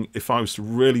I think if I was to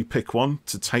really pick one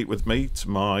to take with me to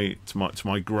my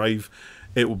grave,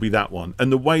 it will be that one. And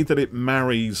the way that it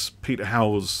marries Peter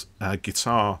Howell's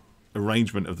guitar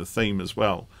arrangement of the theme as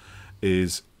well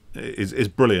is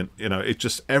brilliant. It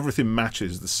just everything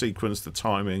matches the sequence, the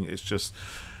timing. It's just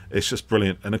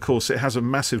brilliant. And of course, it has a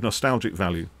massive nostalgic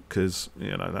value because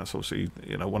that's obviously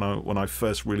when I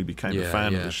first really became a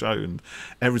fan of the show, and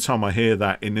every time I hear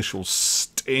that initial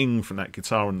sting from that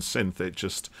guitar and synth, it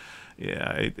just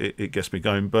it gets me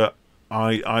going. But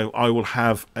I will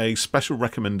have a special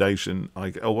recommendation.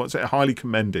 Highly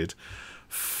commended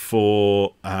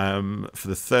for the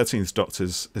 13th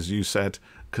Doctor's, as you said,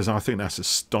 because I think that's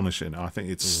astonishing. I think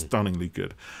it's stunningly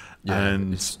good. Yeah,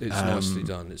 and it's nicely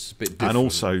done. It's a bit different. And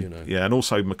also, and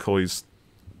also McCoy's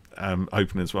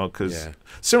opening as well, because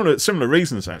similar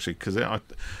reasons actually. Because and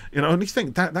you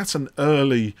think that's an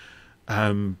early.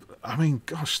 I mean,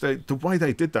 gosh, the way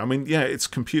they did that. I mean, it's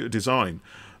computer design,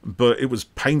 but it was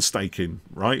painstaking,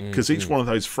 right? Because each one of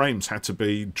those frames had to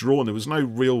be drawn. There was no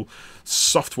real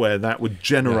software that would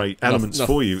generate elements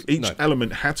for you. Each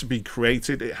element had to be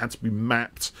created. It had to be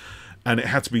mapped. And it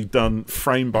had to be done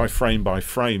frame by frame by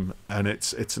frame, and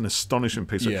it's an astonishing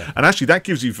piece of. And actually, that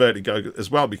gives you vertigo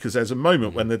as well, because there's a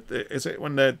moment when I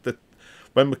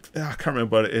can't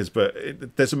remember what it is, but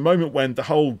there's a moment when the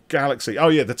whole galaxy. Oh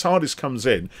yeah, the TARDIS comes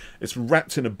in. It's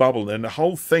wrapped in a bubble, and the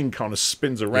whole thing kind of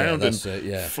spins around and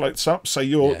floats up. So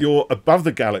you're above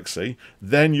the galaxy,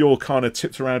 then you're kind of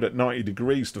tipped around at 90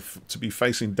 degrees to be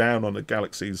facing down on the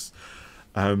galaxy's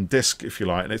disc, if you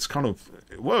like, and it's kind of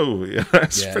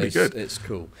it's pretty good. It's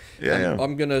cool.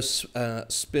 I'm going to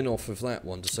spin off of that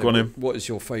one to say, what is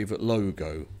your favourite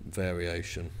logo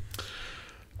variation?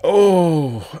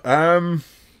 You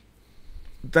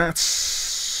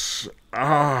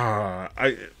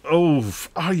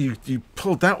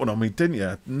pulled that one on me, didn't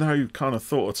you? No kind of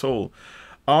thought at all.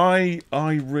 I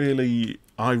really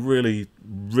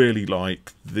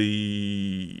like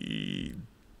the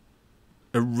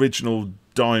original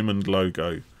diamond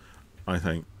logo. I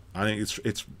think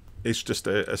it's just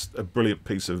a brilliant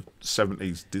piece of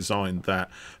 70s design that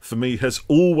for me has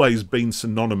always been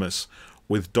synonymous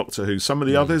with Doctor Who. Some of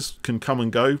the others can come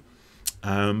and go,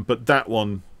 but that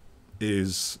one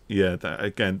is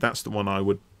that's the one I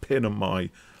would pin on my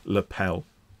lapel.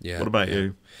 What about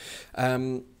you?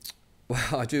 Well,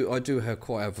 I do have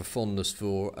quite a fondness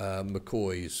for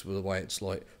McCoy's, with the way it's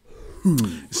like.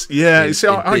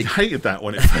 I hated that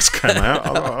when it first came out.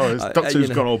 Doctor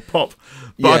Who's gone all pop,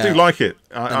 but I do like it.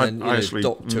 I actually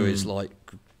Doctor is like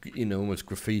almost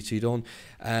graffitied on.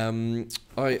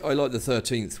 I like the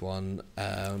 13th one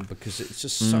because it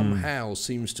just somehow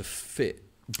seems to fit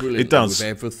brilliantly with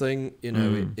everything.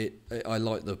 I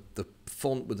like the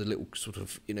font with the little sort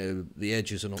of the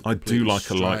edges are not. I do like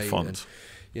a light font.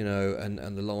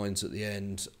 And the lines at the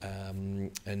end,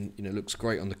 and it looks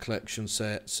great on the collection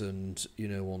sets and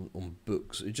on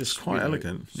books. It just it's quite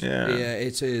elegant. Yeah,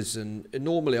 it is. And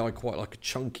normally I quite like a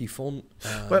chunky font.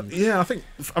 But I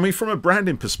mean, from a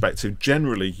branding perspective,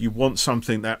 generally you want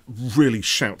something that really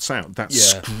shouts out, that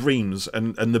screams,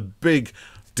 and the big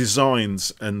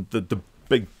designs and the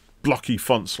big blocky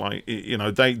fonts, like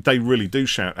they really do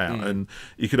shout out. And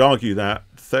you could argue that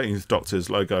 13th Doctor's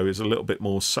logo is a little bit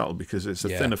more subtle because it's a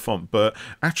thinner font, but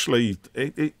actually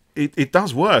it it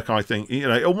does work, I think. You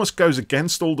know, it almost goes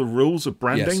against all the rules of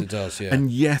branding. Yes, it does, yeah.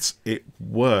 And yet it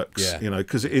works, Yeah. you know,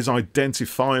 because it is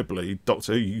identifiably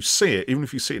Doctor Who. You see it, even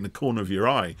if you see it in the corner of your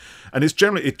eye. And it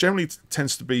generally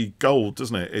tends to be gold,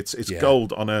 doesn't it? It's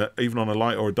gold even on a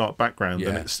light or a dark background,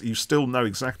 and you still know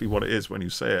exactly what it is when you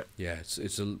see it. Yeah,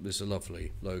 it's a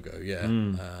lovely logo, yeah.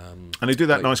 And they do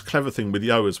that nice clever thing with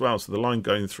the O as well. So the line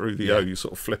going through the O, you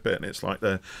sort of flip it, and it's like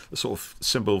the sort of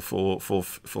symbol for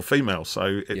female.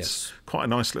 So it's quite a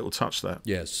nice little touch there.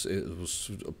 Yes, it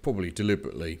was probably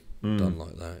deliberately done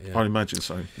like that. Yeah. I imagine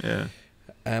so. Yeah.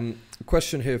 A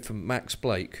question here from Max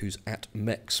Blake, who's at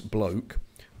MexBloke.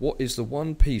 What is the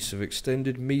one piece of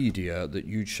extended media that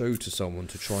you'd show to someone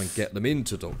to try and get them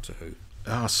into Doctor Who?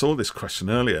 I saw this question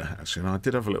earlier, actually, and I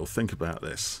did have a little think about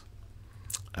this.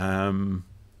 Do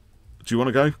you want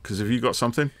to go? Because have you got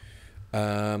something?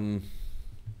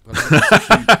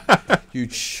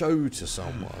 You'd show to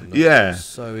someone. Yeah.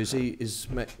 So is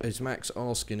Max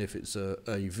asking if it's a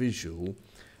visual?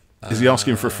 Is he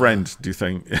asking for a friend, do you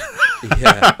think?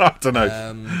 Yeah. I don't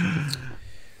know.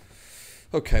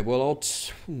 Okay, well,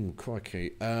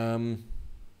 crikey.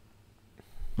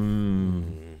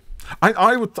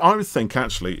 I would think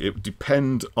actually it would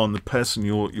depend on the person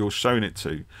you're showing it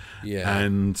to. Yeah.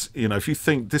 And you know, if you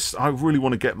think this, I really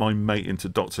want to get my mate into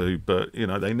Doctor Who, but you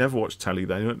know, they never watch telly,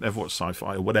 they don't never watch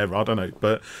sci-fi or whatever. I don't know,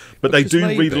 but they do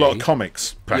read a lot of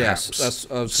comics, perhaps. Yes,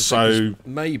 so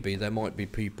maybe there might be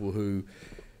people who.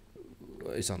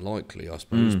 It's unlikely, I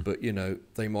suppose, but you know,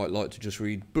 they might like to just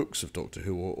read books of Doctor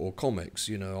Who or comics.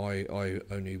 You know, I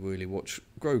only really watch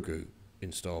Grogu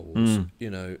in Star Wars.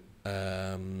 You know.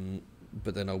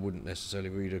 But then I wouldn't necessarily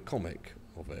read a comic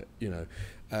of it, you know.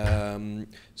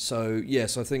 So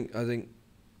yes, I think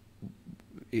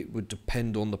it would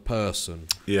depend on the person.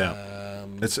 Yeah,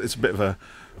 it's a bit of a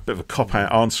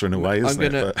cop-out answer in a way,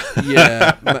 isn't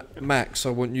it? Max, I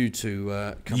want you to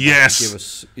come back and give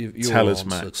us your answer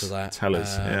Max. to that. Tell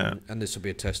us, and this will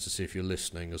be a test to see if you're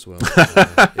listening as well,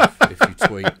 if you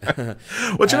tweet.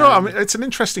 Well, do you know what? I mean, it's an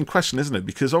interesting question, isn't it?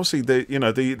 Because obviously,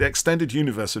 the extended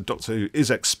universe of Doctor Who is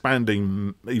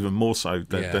expanding even more so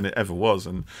than it ever was,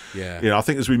 and you know, I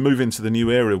think as we move into the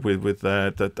new era with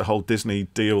the whole Disney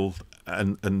deal.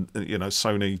 And you know,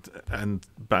 Sony and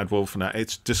Bad Wolf and that,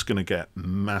 it's just going to get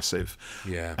massive.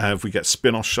 Yeah. If we get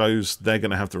spin-off shows, they're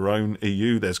going to have their own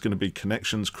EU. There's going to be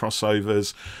connections,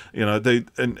 crossovers. You know,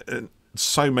 and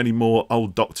so many more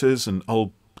old Doctors and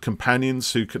old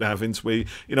companions who could have interweave.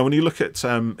 You know, when you look at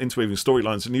interweaving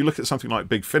storylines, and you look at something like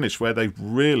Big Finish, where they've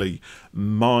really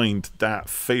mined that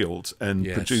field and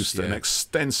produced an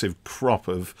extensive crop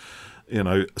of, you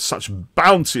know, such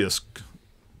bounteous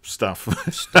stuff.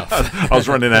 I was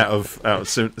running out of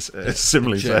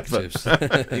similes there,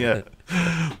 but yeah.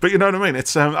 But you know what I mean?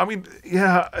 It's I mean,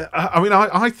 yeah. I mean,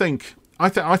 I think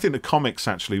the comics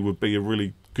actually would be a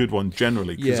really good one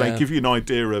generally, because they give you an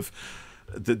idea of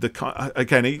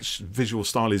again, each visual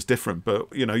style is different, but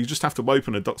you know, you just have to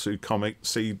open a Doctor Who comic,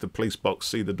 see the police box,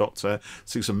 see the Doctor,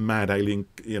 see some mad alien,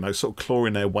 you know, sort of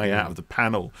clawing their way out of the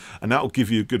panel, and that'll give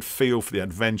you a good feel for the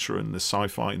adventure and the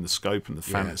sci-fi and the scope and the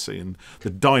fantasy and the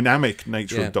dynamic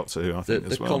nature of Doctor Who. I think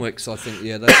as well. The comics, I think,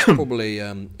 that's probably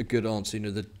a good answer. You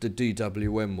know, the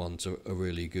DWM ones are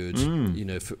really good. You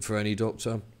know, for any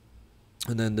Doctor.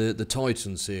 And then the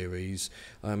Titan series,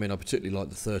 I mean, I particularly like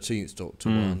the 13th Doctor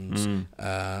ones,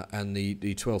 and the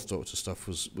 12th Doctor stuff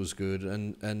was good,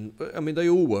 and I mean, they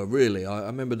all were really. I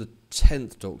remember the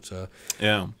 10th Doctor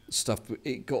stuff,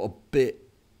 it got a bit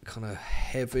kind of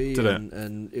heavy,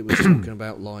 and it was talking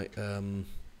about like,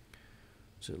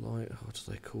 was it like, what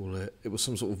do they call it? It was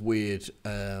some sort of weird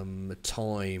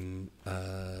time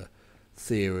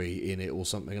theory in it or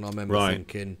something, and I remember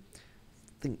thinking,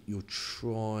 I think you're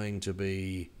trying to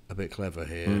be a bit clever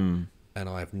here, and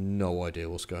I have no idea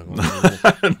what's going on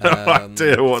anymore. No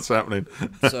idea what's happening.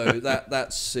 So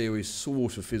that series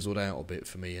sort of fizzled out a bit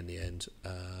for me in the end,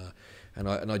 and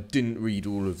I didn't read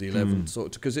all of the 11th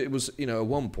Doctor, because it was, you know, at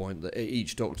one point that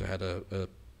each Doctor had a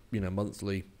you know,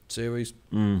 monthly series,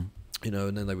 you know,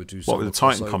 and then they would do what with the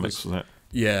Titan comics, was it?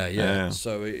 Yeah.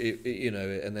 So it you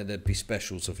know, and then there'd be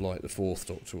specials of like the 4th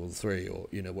Doctor or the 3, or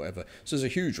you know, whatever. So there's a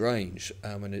huge range,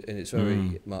 and it's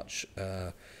very much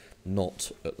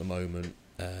not at the moment,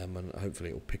 and hopefully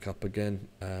it'll pick up again.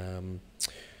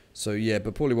 So yeah,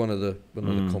 but probably one of the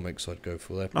comics I'd go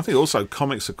for there. I think also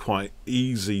comics are quite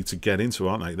easy to get into,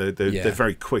 aren't they? They're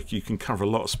very quick. You can cover a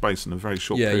lot of space in a very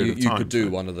short period of time. Yeah, you could do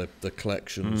one of the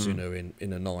collections, you know,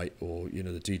 in a night, or you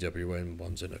know, the DWN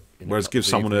ones in a. Whereas give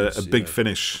someone a big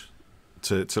finish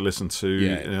to listen to,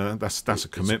 you know, that's a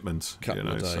commitment. Couple you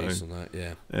know, of days so,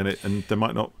 and that, and they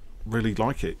might not really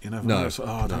like it. You know,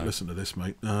 don't listen to this,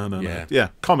 mate. No. Yeah,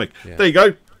 comic. Yeah. There you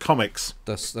go, comics.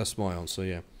 That's my answer.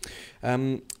 Yeah.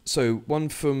 So one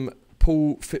from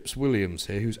Paul Phipps Williams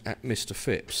here, who's at Mr.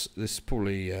 Phipps. This is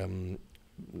probably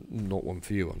not one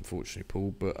for you, unfortunately,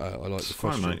 Paul. But I like the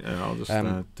question. Fine, mate. Yeah, I'll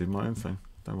just do my own thing.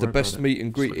 The best meet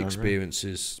and greet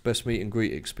experiences. Best meet and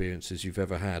greet experiences you've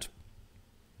ever had.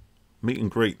 Meet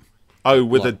and greet. Oh,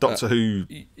 with a Doctor Who.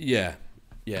 Yeah.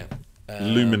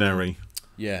 Luminary.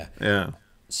 Yeah. Yeah.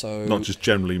 So not just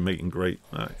generally meet and greet.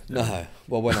 No.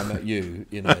 Well, when I met you,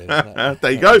 you know.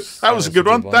 There you go. That was a good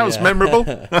one. That was memorable.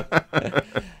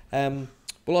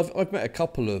 Well, I've met a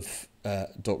couple of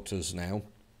doctors now.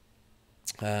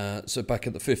 So back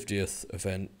at the 50th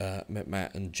event, met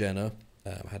Matt and Jenna.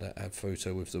 Had a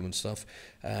photo with them and stuff.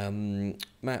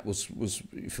 Matt was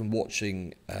from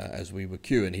watching as we were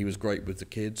queuing. He was great with the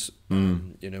kids,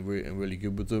 and really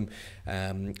good with them.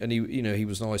 And he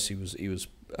was nice. He was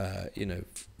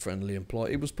friendly and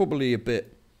polite. It was probably a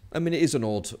bit. I mean, it is an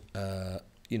odd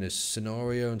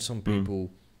scenario, and some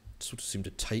people sort of seem to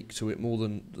take to it more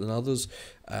than others.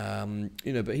 But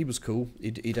he was cool.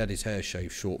 He'd had his hair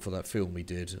shaved short for that film he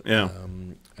did. Yeah.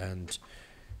 And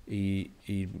he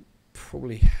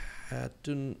probably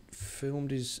hadn't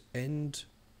filmed his end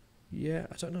yet.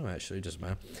 I don't know, actually. It doesn't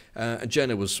matter. And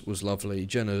Jenna was lovely.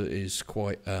 Jenna is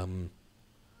quite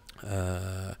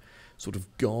sort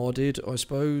of guarded, I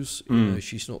suppose. You know,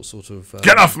 she's not sort of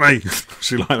get off me.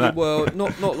 She like that. Well,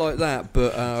 not like that,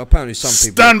 but apparently some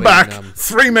people stand back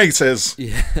 3 meters.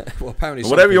 Yeah. Well, apparently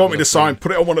whatever you want me to sign,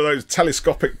 put it on one of those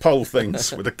telescopic pole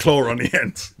things with a claw on the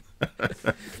end.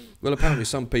 Well, apparently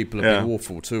some people have been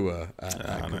awful to her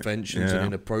at conventions and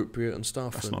inappropriate and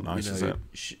stuff. That's not nice, is it?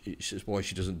 It's why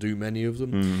she doesn't do many of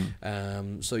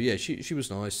them. So yeah, she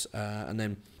was nice, and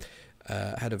then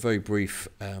had a very brief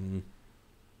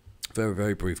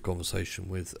conversation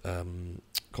with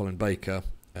Colin Baker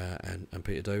and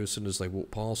Peter Davison as they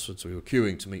walked past. So we were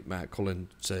queuing to meet Matt. Colin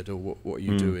said, "Oh, what are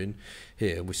you doing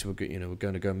here?" And we said, "We're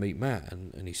going to go and meet Matt."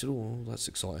 And he said, "Oh, well, that's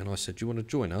exciting." I said, "Do you want to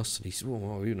join us?" And he said,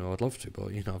 "Well, I'd love to, but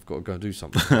I've got to go and do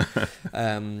something."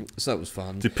 So that was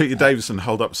fun. Did Peter Davison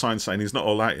hold up a sign saying he's not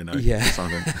all out? Yeah,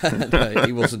 no,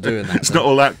 he wasn't doing that. It's not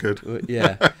all that good.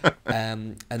 Yeah,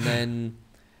 and then.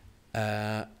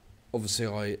 Obviously,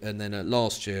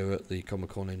 last year at the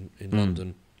Comic-Con in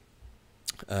London,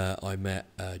 I met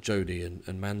Jodie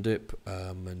and Mandip,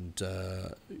 and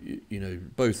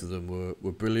both of them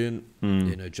were brilliant.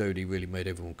 Jodie really made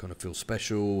everyone kind of feel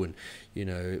special, and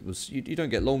it was you don't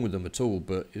get along with them at all,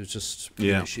 but it was just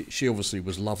she obviously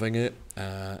was loving it,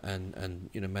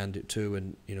 and Mandip too,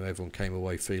 and everyone came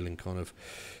away feeling kind of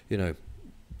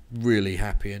really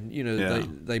happy,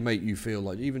 and they make you feel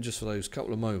like, even just for those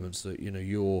couple of moments, that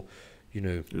you're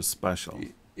special.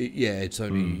 It's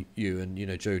only you, and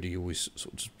Jodie always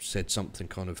sort of said something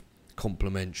kind of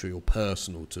complimentary or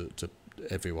personal to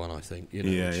everyone, I think,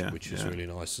 which is really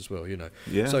nice as well,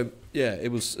 So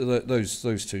it was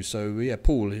those two. So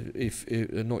Paul, if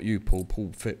not you,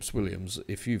 Paul Phipps Williams,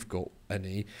 if you've got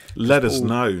any, let us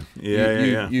know.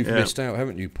 You've missed out,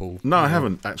 haven't you, Paul? No, I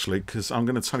haven't actually, because I'm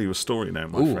going to tell you a story now,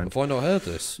 my friend. Have I not heard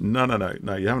this? No,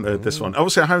 you haven't heard this one.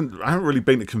 Obviously, I haven't really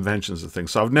been to conventions and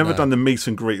things, so I've never done the meet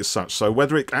and greet as such. So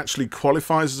whether it actually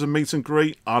qualifies as a meet and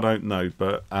greet, I don't know.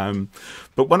 But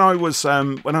when I was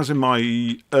in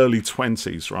my early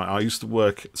 20s, right, I used to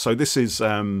work. So this is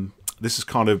kind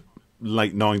of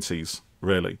late 90s,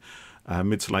 really.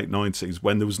 Mid to late 90s,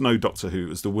 when there was no Doctor Who. It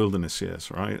was the Wilderness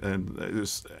years, right? And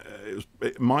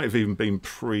it might have even been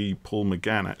pre-Paul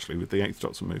McGann, actually, with the 8th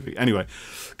Doctor movie. Anyway,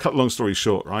 cut long story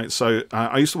short, right? So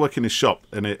I used to work in his shop,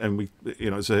 and it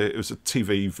was a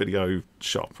TV video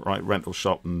shop, right? Rental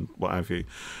shop and what have you.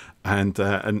 And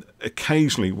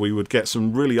occasionally we would get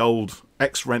some really old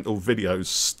ex-rental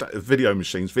videos, video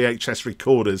machines, VHS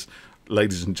recorders,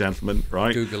 ladies and gentlemen,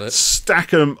 right? Google it.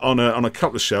 Stack them on a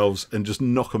couple of shelves and just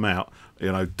knock them out,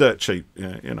 dirt cheap,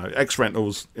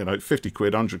 ex-rentals, 50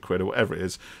 quid, 100 quid or whatever it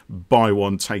is, buy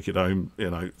one, take it home,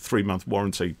 3-month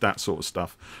warranty, that sort of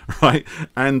stuff, right?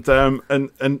 And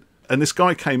this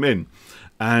guy came in,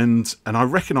 and I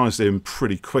recognised him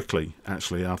pretty quickly,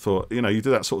 actually. I thought, you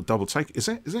do that sort of double take. Is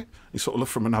it? He sort of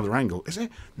looked from another angle. Is it?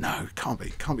 No, can't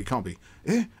be.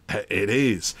 Yeah, it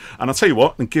is. And I'll tell you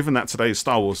what, and given that today is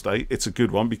Star Wars Day, it's a good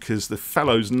one, because the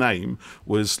fellow's name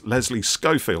was Leslie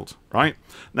Schofield, right?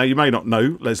 Now, you may not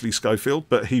know Leslie Schofield,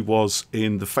 but he was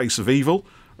in The Face of Evil,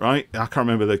 right? I can't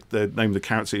remember the name of the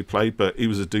character he played, but he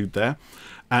was a dude there.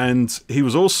 And he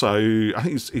was also, I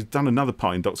think he's done another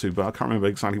part in Doctor Who, but I can't remember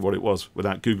exactly what it was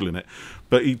without Googling it.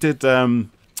 But he did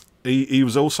he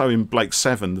was also in Blake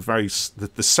 7,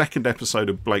 the second episode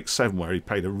of Blake 7, where he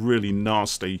played a really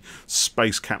nasty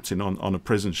space captain on a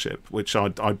prison ship, which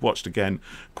I'd watched again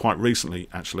quite recently,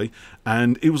 actually.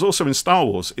 And he was also in Star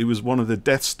Wars. He was one of the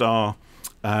Death Star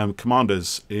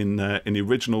commanders in the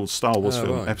original Star Wars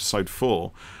film, right. Episode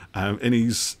 4. And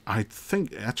I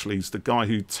think actually he's the guy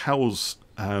who tells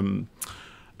Grand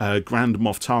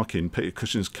Moff Tarkin,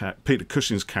 Peter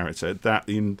Cushing's character, that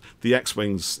in the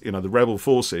X-Wings, the Rebel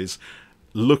forces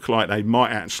look like they might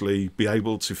actually be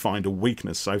able to find a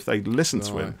weakness. So if they listened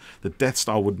to him, the Death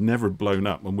Star would never have blown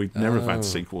up, and we'd never have had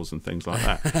sequels and things like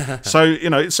that. So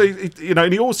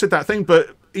and he always said that thing,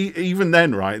 but even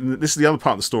then, right, and this is the other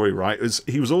part of the story, right, is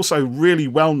he was also really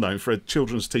well known for a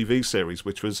children's TV series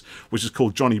which is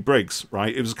called Johnny Briggs,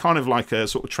 right? It was kind of like a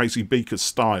sort of Tracy Beaker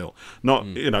style, not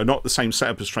not the same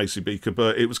setup as Tracy Beaker,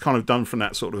 but it was kind of done from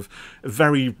that sort of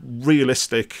very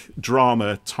realistic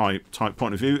drama type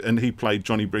point of view, and he played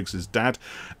Johnny Briggs's dad,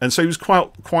 and so he was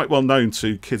quite well known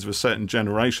to kids of a certain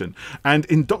generation. And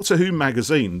in Doctor Who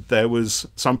magazine, there was,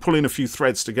 so I'm pulling a few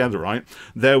threads together, right?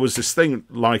 There was this thing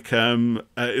like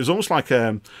it was almost like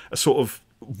a sort of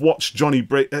watch Johnny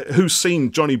Briggs, who's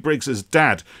seen Johnny Briggs as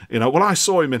dad, well, I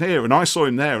saw him in here and I saw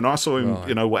him there and I saw him,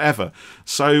 right. Whatever.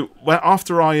 So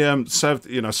after I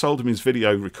sold him his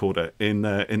video recorder in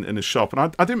a shop,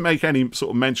 and I didn't make any sort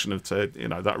of mention of that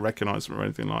I recognised him or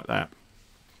anything like that.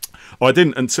 Well, I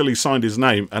didn't until he signed his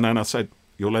name, and then I said,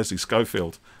 "You're Leslie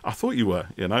Schofield." I thought you were,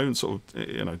 and sort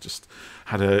of, just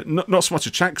had not so much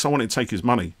a chat, because I wanted to take his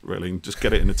money, really, and just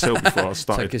get it in the till before I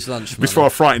started. Take his lunch money. Before I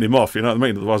frightened him off, you know what I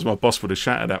mean? Otherwise my boss would have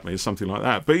shouted at me or something like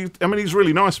that. But he's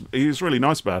really nice. He's really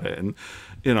nice about it. And,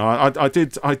 I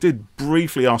did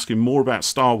briefly ask him more about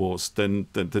Star Wars than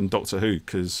Doctor Who,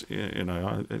 because,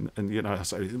 I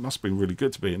said, it must have been really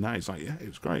good to be in that. He's like, yeah, it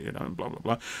was great, and blah, blah,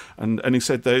 blah. And he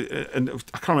said, and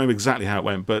I can't remember exactly how it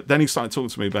went, but then he started talking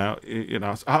to me about,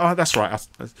 that's right.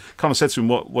 I kind of said to him,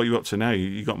 what are you up to now?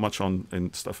 You got much on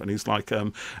and stuff? And he's like,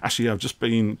 actually, I've just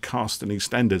been cast in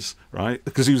EastEnders, right?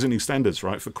 Because he was in EastEnders,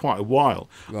 right, for quite a while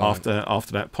after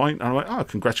that point. And I'm like, oh,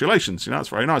 congratulations, that's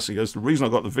very nice. And he goes, the reason I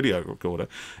got the video recorder,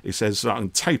 he says, I can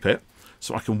tape it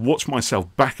so I can watch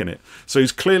myself back in it. So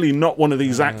he's clearly not one of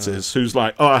these actors who's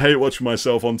like, oh, I hate watching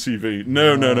myself on TV.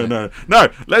 No.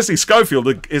 Leslie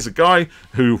Schofield is a guy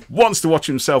who wants to watch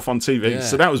himself on TV. Yeah.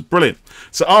 So that was brilliant.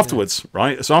 So afterwards,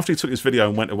 right, so after he took his video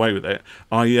and went away with it,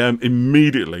 I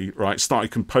immediately, right,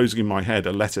 started composing in my head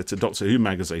a letter to Doctor Who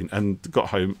magazine, and got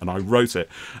home and I wrote it.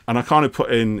 And I kind of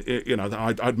put in,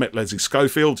 that I'd met Leslie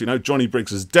Schofield, Johnny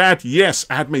Briggs' dad. Yes,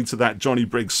 add me to that Johnny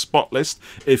Briggs spot list,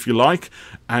 if you like.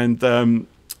 And,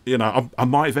 I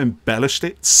might have embellished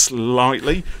it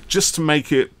slightly just to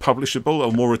make it publishable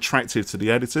or more attractive to the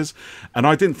editors. And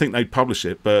I didn't think they'd publish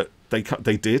it, but they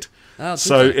did. Oh,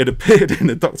 so it appeared in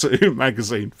the Doctor Who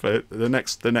magazine for the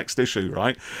next issue,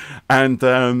 right? And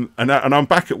I'm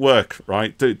back at work,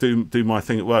 right? Do my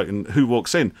thing at work, and who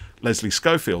walks in? Leslie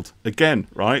Schofield again,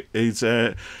 right? He's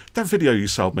that video you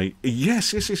sold me.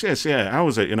 Yes. Yeah, how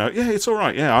was it? Yeah, it's all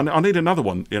right. Yeah, I need another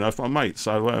one. For my mate.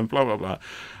 So blah blah blah.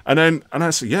 And I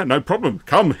said, yeah, no problem.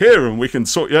 Come here and we can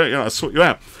sort you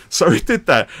out. So he did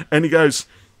that, and he goes,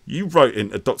 you wrote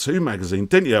in a Doctor Who magazine,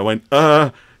 didn't you? I went,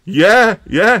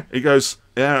 yeah. He goes,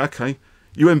 yeah, okay.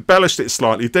 You embellished it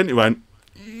slightly, didn't you? I went,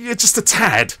 yeah, just a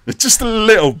tad, just a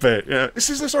little bit. Yeah,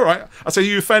 this all right? I say,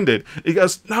 you offended? He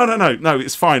goes, no,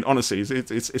 it's fine. Honestly,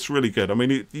 it's really good. I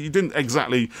mean, you didn't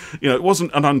exactly, it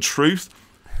wasn't an untruth.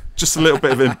 Just a little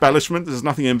bit of embellishment. There's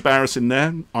nothing embarrassing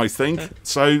there, I think.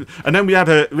 So, and then we had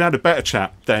a better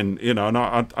chat then, and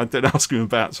I did ask him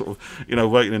about sort of,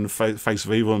 working in the face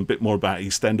of evil, and a bit more about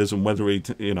EastEnders and whether he'd,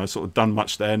 sort of done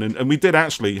much then. And we did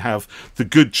actually have the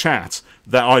good chat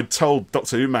that I'd told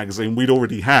Doctor Who magazine we'd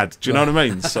already had. Do you know what I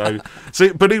mean? So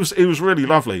but he was really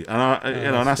lovely,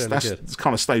 and that's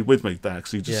kind of stayed with me there,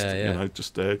 because he just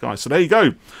just a guy. So there you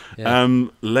go,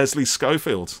 Leslie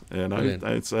Schofield.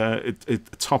 It's a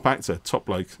top actor, top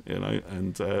bloke,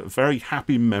 and a very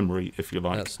happy memory, if you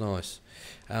like. That's nice.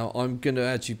 I'm going to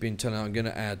add, you've been telling, I'm going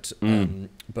to add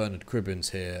Bernard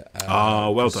Cribbins here.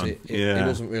 Well done. It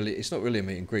wasn't really, it's not really a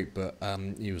meet and greet, but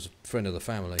he was a friend of the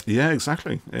family. Yeah,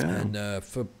 exactly. Yeah. And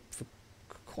for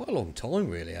quite a long time,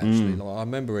 really, actually. Like, I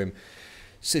remember him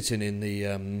sitting in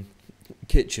the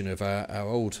kitchen of our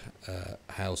old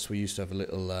house. We used to have a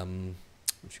little, what do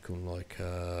you call them, like...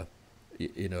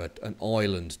 an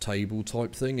island table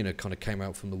type thing, kind of came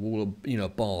out from the wall, a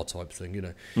bar type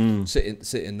thing,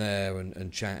 sitting there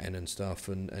and chatting and stuff,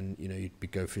 and you'd be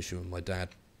go fishing with my dad,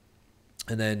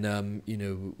 And then, you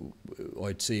know,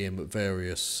 I'd see him at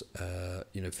various,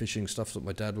 you know, fishing stuff that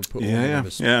my dad would put on. I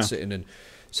was sitting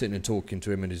and talking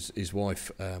to him and his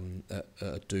wife at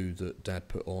a do that Dad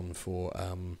put on for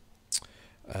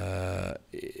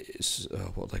it's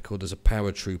what they called as a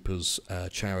paratroopers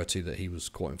charity that he was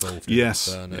quite involved in. Yes,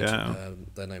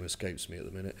 their name escapes me at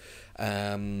the minute.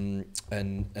 And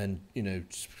you know,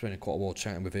 spending quite a while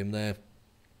chatting with him there.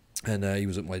 And he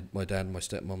was at my dad and my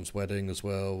stepmom's wedding as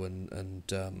well, and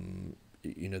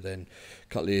you know, then a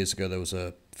couple of years ago there was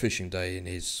a fishing day in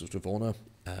his sort of honour,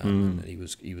 and he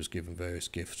was given various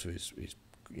gifts for his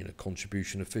you know,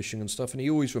 contribution of fishing and stuff, and he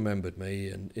always remembered me,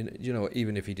 and you know,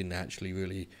 even if he didn't actually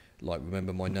really like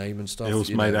remember my name and stuff, it was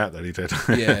made out that he did.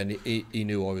 Yeah, and he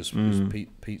knew I was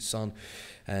Pete's son,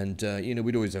 and you know,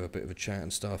 we'd always have a bit of a chat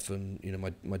and stuff, and you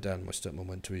know, my dad and my stepmom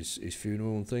went to his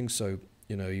funeral and things, so.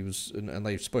 You know, he was, and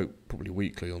they spoke probably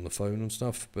weekly on the phone and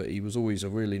stuff, but he was always a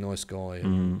really nice guy,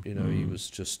 and you know, he was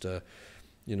just,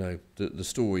 you know, the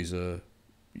stories are,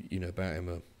 you know, about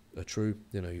him are true.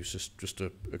 You know, he was just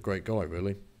a great guy,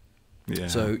 really. Yeah.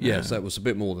 So yes, that was a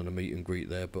bit more than a meet and greet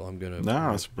there, but I'm gonna.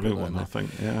 No, that's a brilliant one, I think.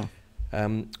 Yeah.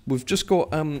 We've just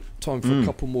got time for a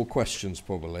couple more questions,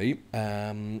 probably.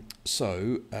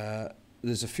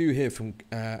 There's a few here from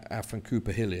our friend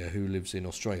Cooper Hillier, who lives in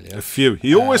Australia. A few.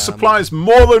 He always supplies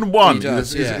more than one. He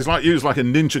does, It's like used like a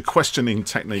ninja questioning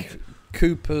technique.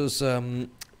 Cooper's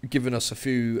given us a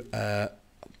few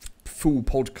full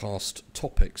podcast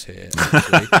topics here,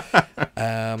 actually,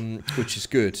 which is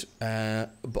good.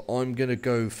 But I'm going to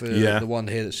go for the one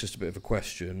here that's just a bit of a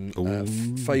question.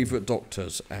 Favourite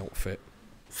doctor's outfit?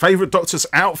 Favourite doctor's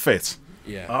outfit?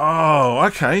 Yeah. Oh,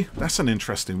 okay. That's an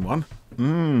interesting one.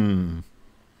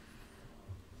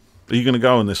 Are you going to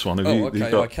go on this one?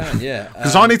 Okay, I can, yeah.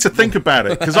 Because I need to think about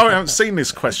it, because I haven't seen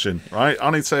this question, right? I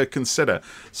need to consider.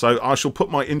 So I shall put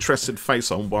my interested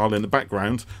face on while in the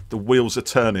background the wheels are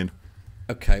turning.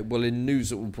 Okay, well, in news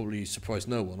that will probably surprise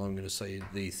no one, I'm going to say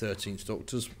the 13th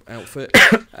Doctor's outfit.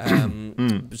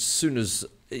 As soon as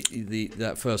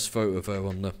that first photo of her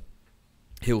on the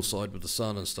hillside with the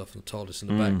sun and stuff and the TARDIS in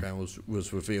the background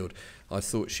was revealed, I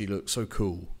thought she looked so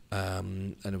cool,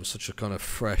 and it was such a kind of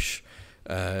fresh...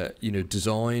 you know,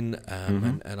 design,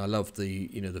 and I love the,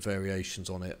 you know, the variations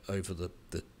on it over the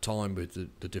time with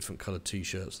the different coloured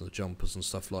t-shirts and the jumpers and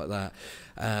stuff like that.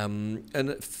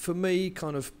 And for me,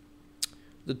 kind of,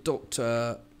 the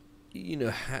Doctor, you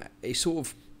know, it's sort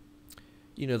of,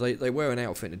 you know, they wear an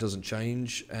outfit and it doesn't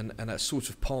change, and that's sort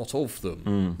of part of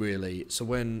them, really. So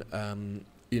when,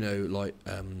 you know, like...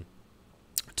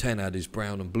 10 had his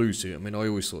brown and blue suit. I mean, I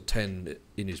always thought 10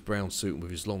 in his brown suit and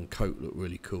with his long coat looked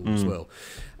really cool as well.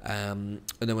 And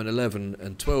then when 11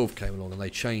 and 12 came along and they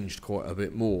changed quite a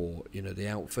bit more, you know, the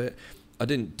outfit, I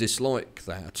didn't dislike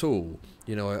that at all.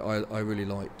 You know, I really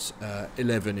liked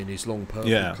 11 in his long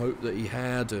purple coat that he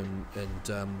had, and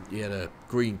he had a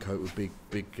green coat with big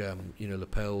you know,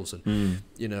 lapels, and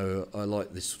you know, I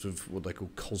like this sort of what they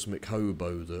call cosmic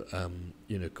hobo that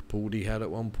you know, Capaldi had at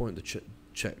one point, the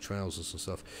check trousers and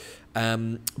stuff,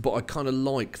 but I kind of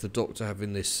like the Doctor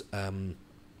having this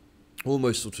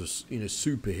almost sort of, you know,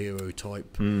 superhero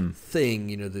type thing,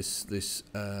 you know, this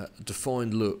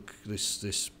defined look,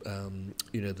 this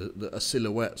you know, a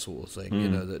silhouette sort of thing, you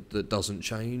know, that doesn't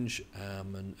change,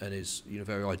 and is, you know,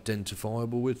 very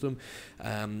identifiable with them.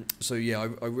 So yeah,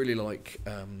 I really like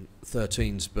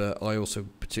 13s, but I also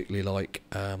particularly like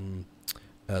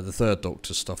the third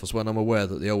Doctor stuff as well. And I'm aware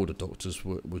that the older Doctors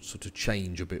would sort of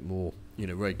change a bit more, you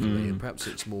know, regularly, and perhaps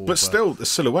it's more... But still, the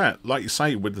silhouette, like you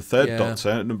say, with the third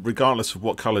Doctor, regardless of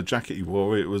what colour jacket he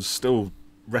wore, it was still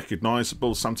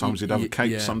recognisable. Sometimes you'd have a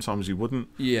cape, sometimes you wouldn't.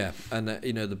 Yeah, and,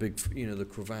 you know, the big, you know, the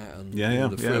cravat and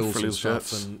the frills and stuff.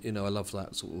 Shirts. And, you know, I love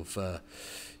that sort of,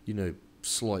 you know,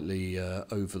 slightly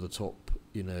over-the-top,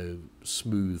 you know,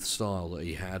 smooth style that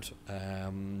he had.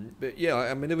 But yeah,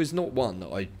 I mean, there was not one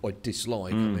that I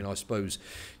dislike. I mean, I suppose,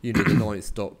 you know, the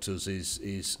Ninth Doctor's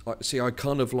is I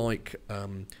kind of like,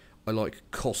 I like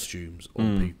costumes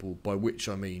on people, by which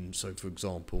I mean, so for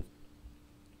example,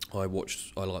 I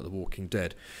like The Walking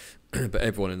Dead, but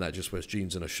everyone in that just wears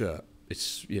jeans and a shirt.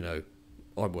 It's, you know,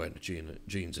 I'm wearing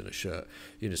jeans and a shirt,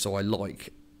 you know, so I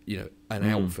like, you know, an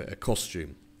outfit, a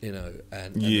costume. You know,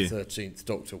 and the 13th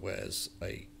Doctor wears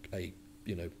a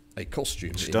you know, a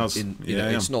costume. She does. You know,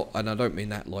 it's not, and I don't mean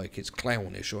that like it's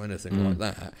clownish or anything like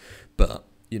that, but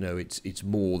you know, it's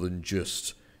more than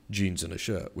just jeans and a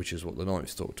shirt, which is what the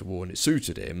Ninth Doctor wore, and it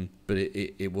suited him, but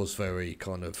it was very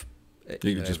kind of...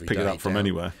 You could just pick it up from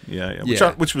anywhere.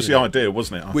 Which was the idea,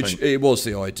 wasn't it? It was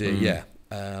the idea,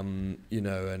 you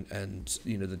know, and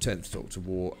you know, the 10th Doctor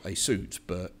wore a suit,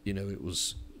 but you know, it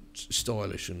was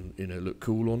stylish and look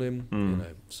cool on him.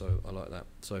 So I like that.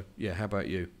 So yeah, how about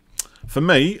you? For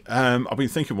me, I've been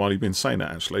thinking while you've been saying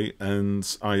that, actually,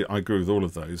 and I agree with all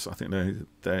of those. I think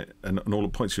they're and all the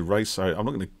points you raised, so I'm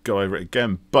not going to go over it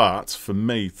again. But for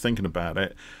me, thinking about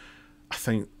it, I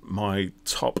think my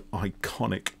top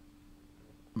iconic,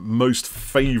 most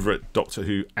favourite Doctor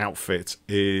Who outfit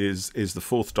is the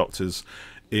Fourth Doctor's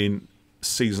in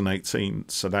season 18.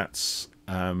 So that's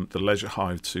the Leisure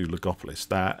Hive to Legopolis.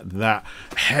 That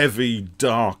heavy,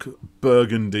 dark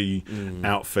burgundy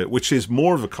outfit, which is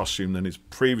more of a costume than his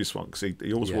previous one, because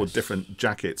he always wore different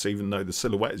jackets, even though the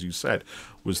silhouette, as you said,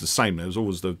 was the same. There was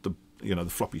always the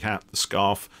floppy hat, the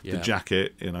scarf, the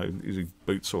jacket, using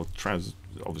boots or trousers,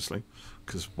 obviously,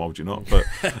 because why would you not?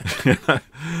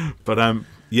 But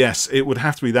yes, it would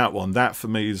have to be that one. That for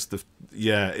me is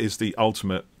the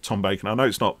ultimate Tom Bacon. I know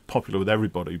it's not popular with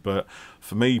everybody, but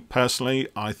for me personally,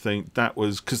 I think that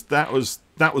was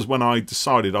when I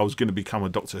decided I was going to become a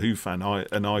Doctor Who fan.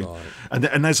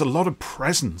 And there's a lot of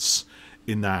presence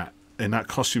in that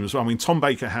costume as well. I mean, Tom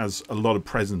Baker has a lot of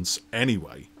presence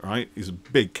anyway, right? He's a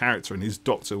big character, and his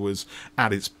Doctor was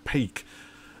at its peak,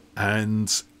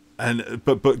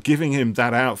 but giving him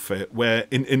that outfit where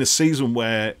in a season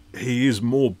where he is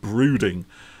more brooding,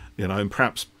 and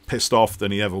perhaps pissed off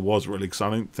than he ever was, really, because I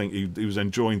don't think he was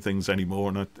enjoying things anymore,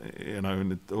 and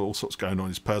and all sorts going on in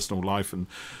his personal life, and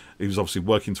he was obviously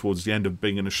working towards the end of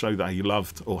being in a show that he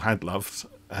loved or had loved,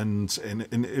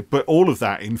 but all of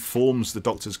that informs the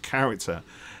Doctor's character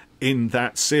in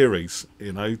that series,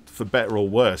 for better or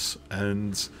worse,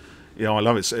 and I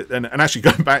love it. And actually,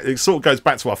 going back, it sort of goes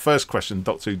back to our first question,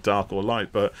 Doctor Who, dark or light,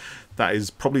 but that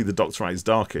is probably the Doctor at his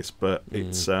darkest, but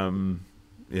it's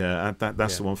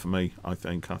that's the one for me. I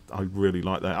think I really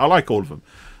like that. I like all of them,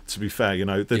 to be fair.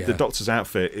 The Doctor's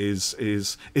outfit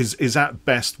is at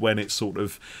best when it's sort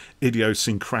of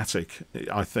idiosyncratic.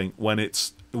 I think when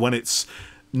it's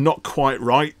not quite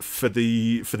right for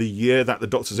the year that the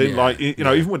Doctor's in.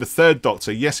 Even with the Third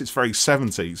Doctor, yes, it's very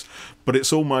 70s, but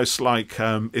it's almost like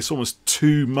it's almost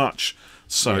too much.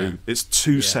 So it's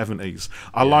too 70s.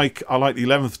 I like the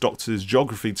 11th Doctor's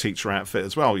geography teacher outfit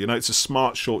as well. It's a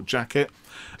smart short jacket.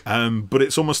 But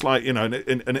it's almost like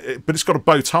but it's got a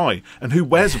bow tie, and who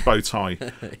wears a bow tie,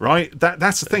 right?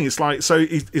 That's the thing. It's like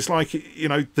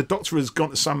the Doctor has gone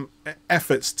to some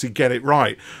efforts to get it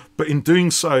right, but in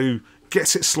doing so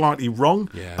gets it slightly wrong.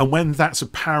 And when that's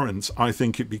apparent, I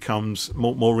think it becomes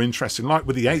more interesting. Like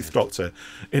with the 8th Doctor,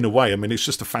 in a way. I mean, it's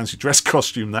just a fancy dress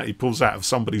costume that he pulls out of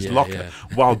somebody's locker,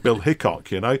 Wild Bill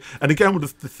Hickok, And again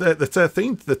with the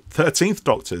 13th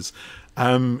Doctors.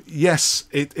 Yes,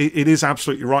 it is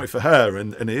absolutely right for her,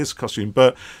 and it is a costume,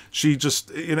 but she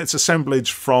just it's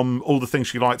assemblage from all the things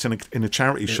she liked in a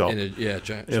charity shop,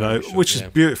 which is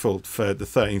beautiful for the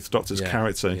 13th Doctor's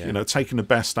character. Taking the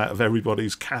best out of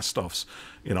everybody's cast-offs.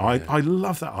 I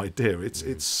love that idea.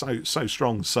 It's so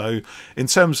strong. So in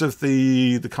terms of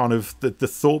the kind of the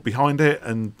thought behind it,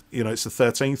 and it's the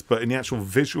 13th, but in the actual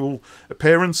visual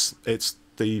appearance, it's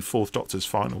the 4th Doctor's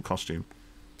final costume.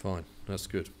 Fine, that's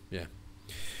good. Yeah.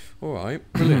 All right,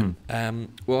 brilliant.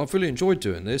 Well, I've really enjoyed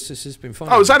doing this. This has been fun.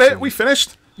 Oh, is that it? We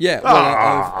finished? Yeah. Well,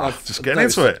 I've just getting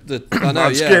into it. I know.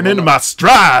 I'm just getting into my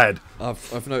stride.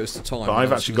 I've noticed the time. But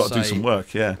I've actually got to do some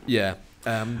work. Yeah. Yeah.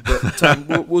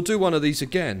 But we'll do one of these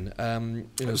again.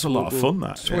 It was a lot of fun.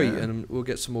 That sweet, and we'll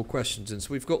get some more questions in. So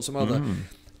we've got some other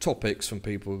topics from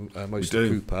people, mostly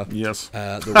Cooper. Yes.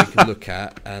 That we can look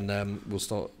at, and we'll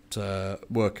start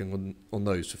working on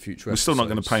those for future episodes. We're still not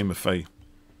going to pay him a fee.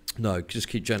 No, just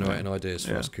keep generating ideas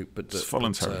for us, Coop. But it's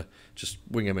voluntary. Just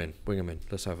wing them in.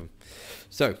 Let's have them.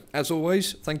 So, as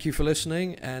always, thank you for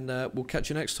listening, and we'll catch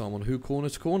you next time on Who Corner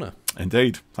to Corner.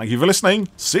 Indeed. Thank you for listening.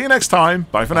 See you next time.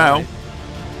 Bye for now.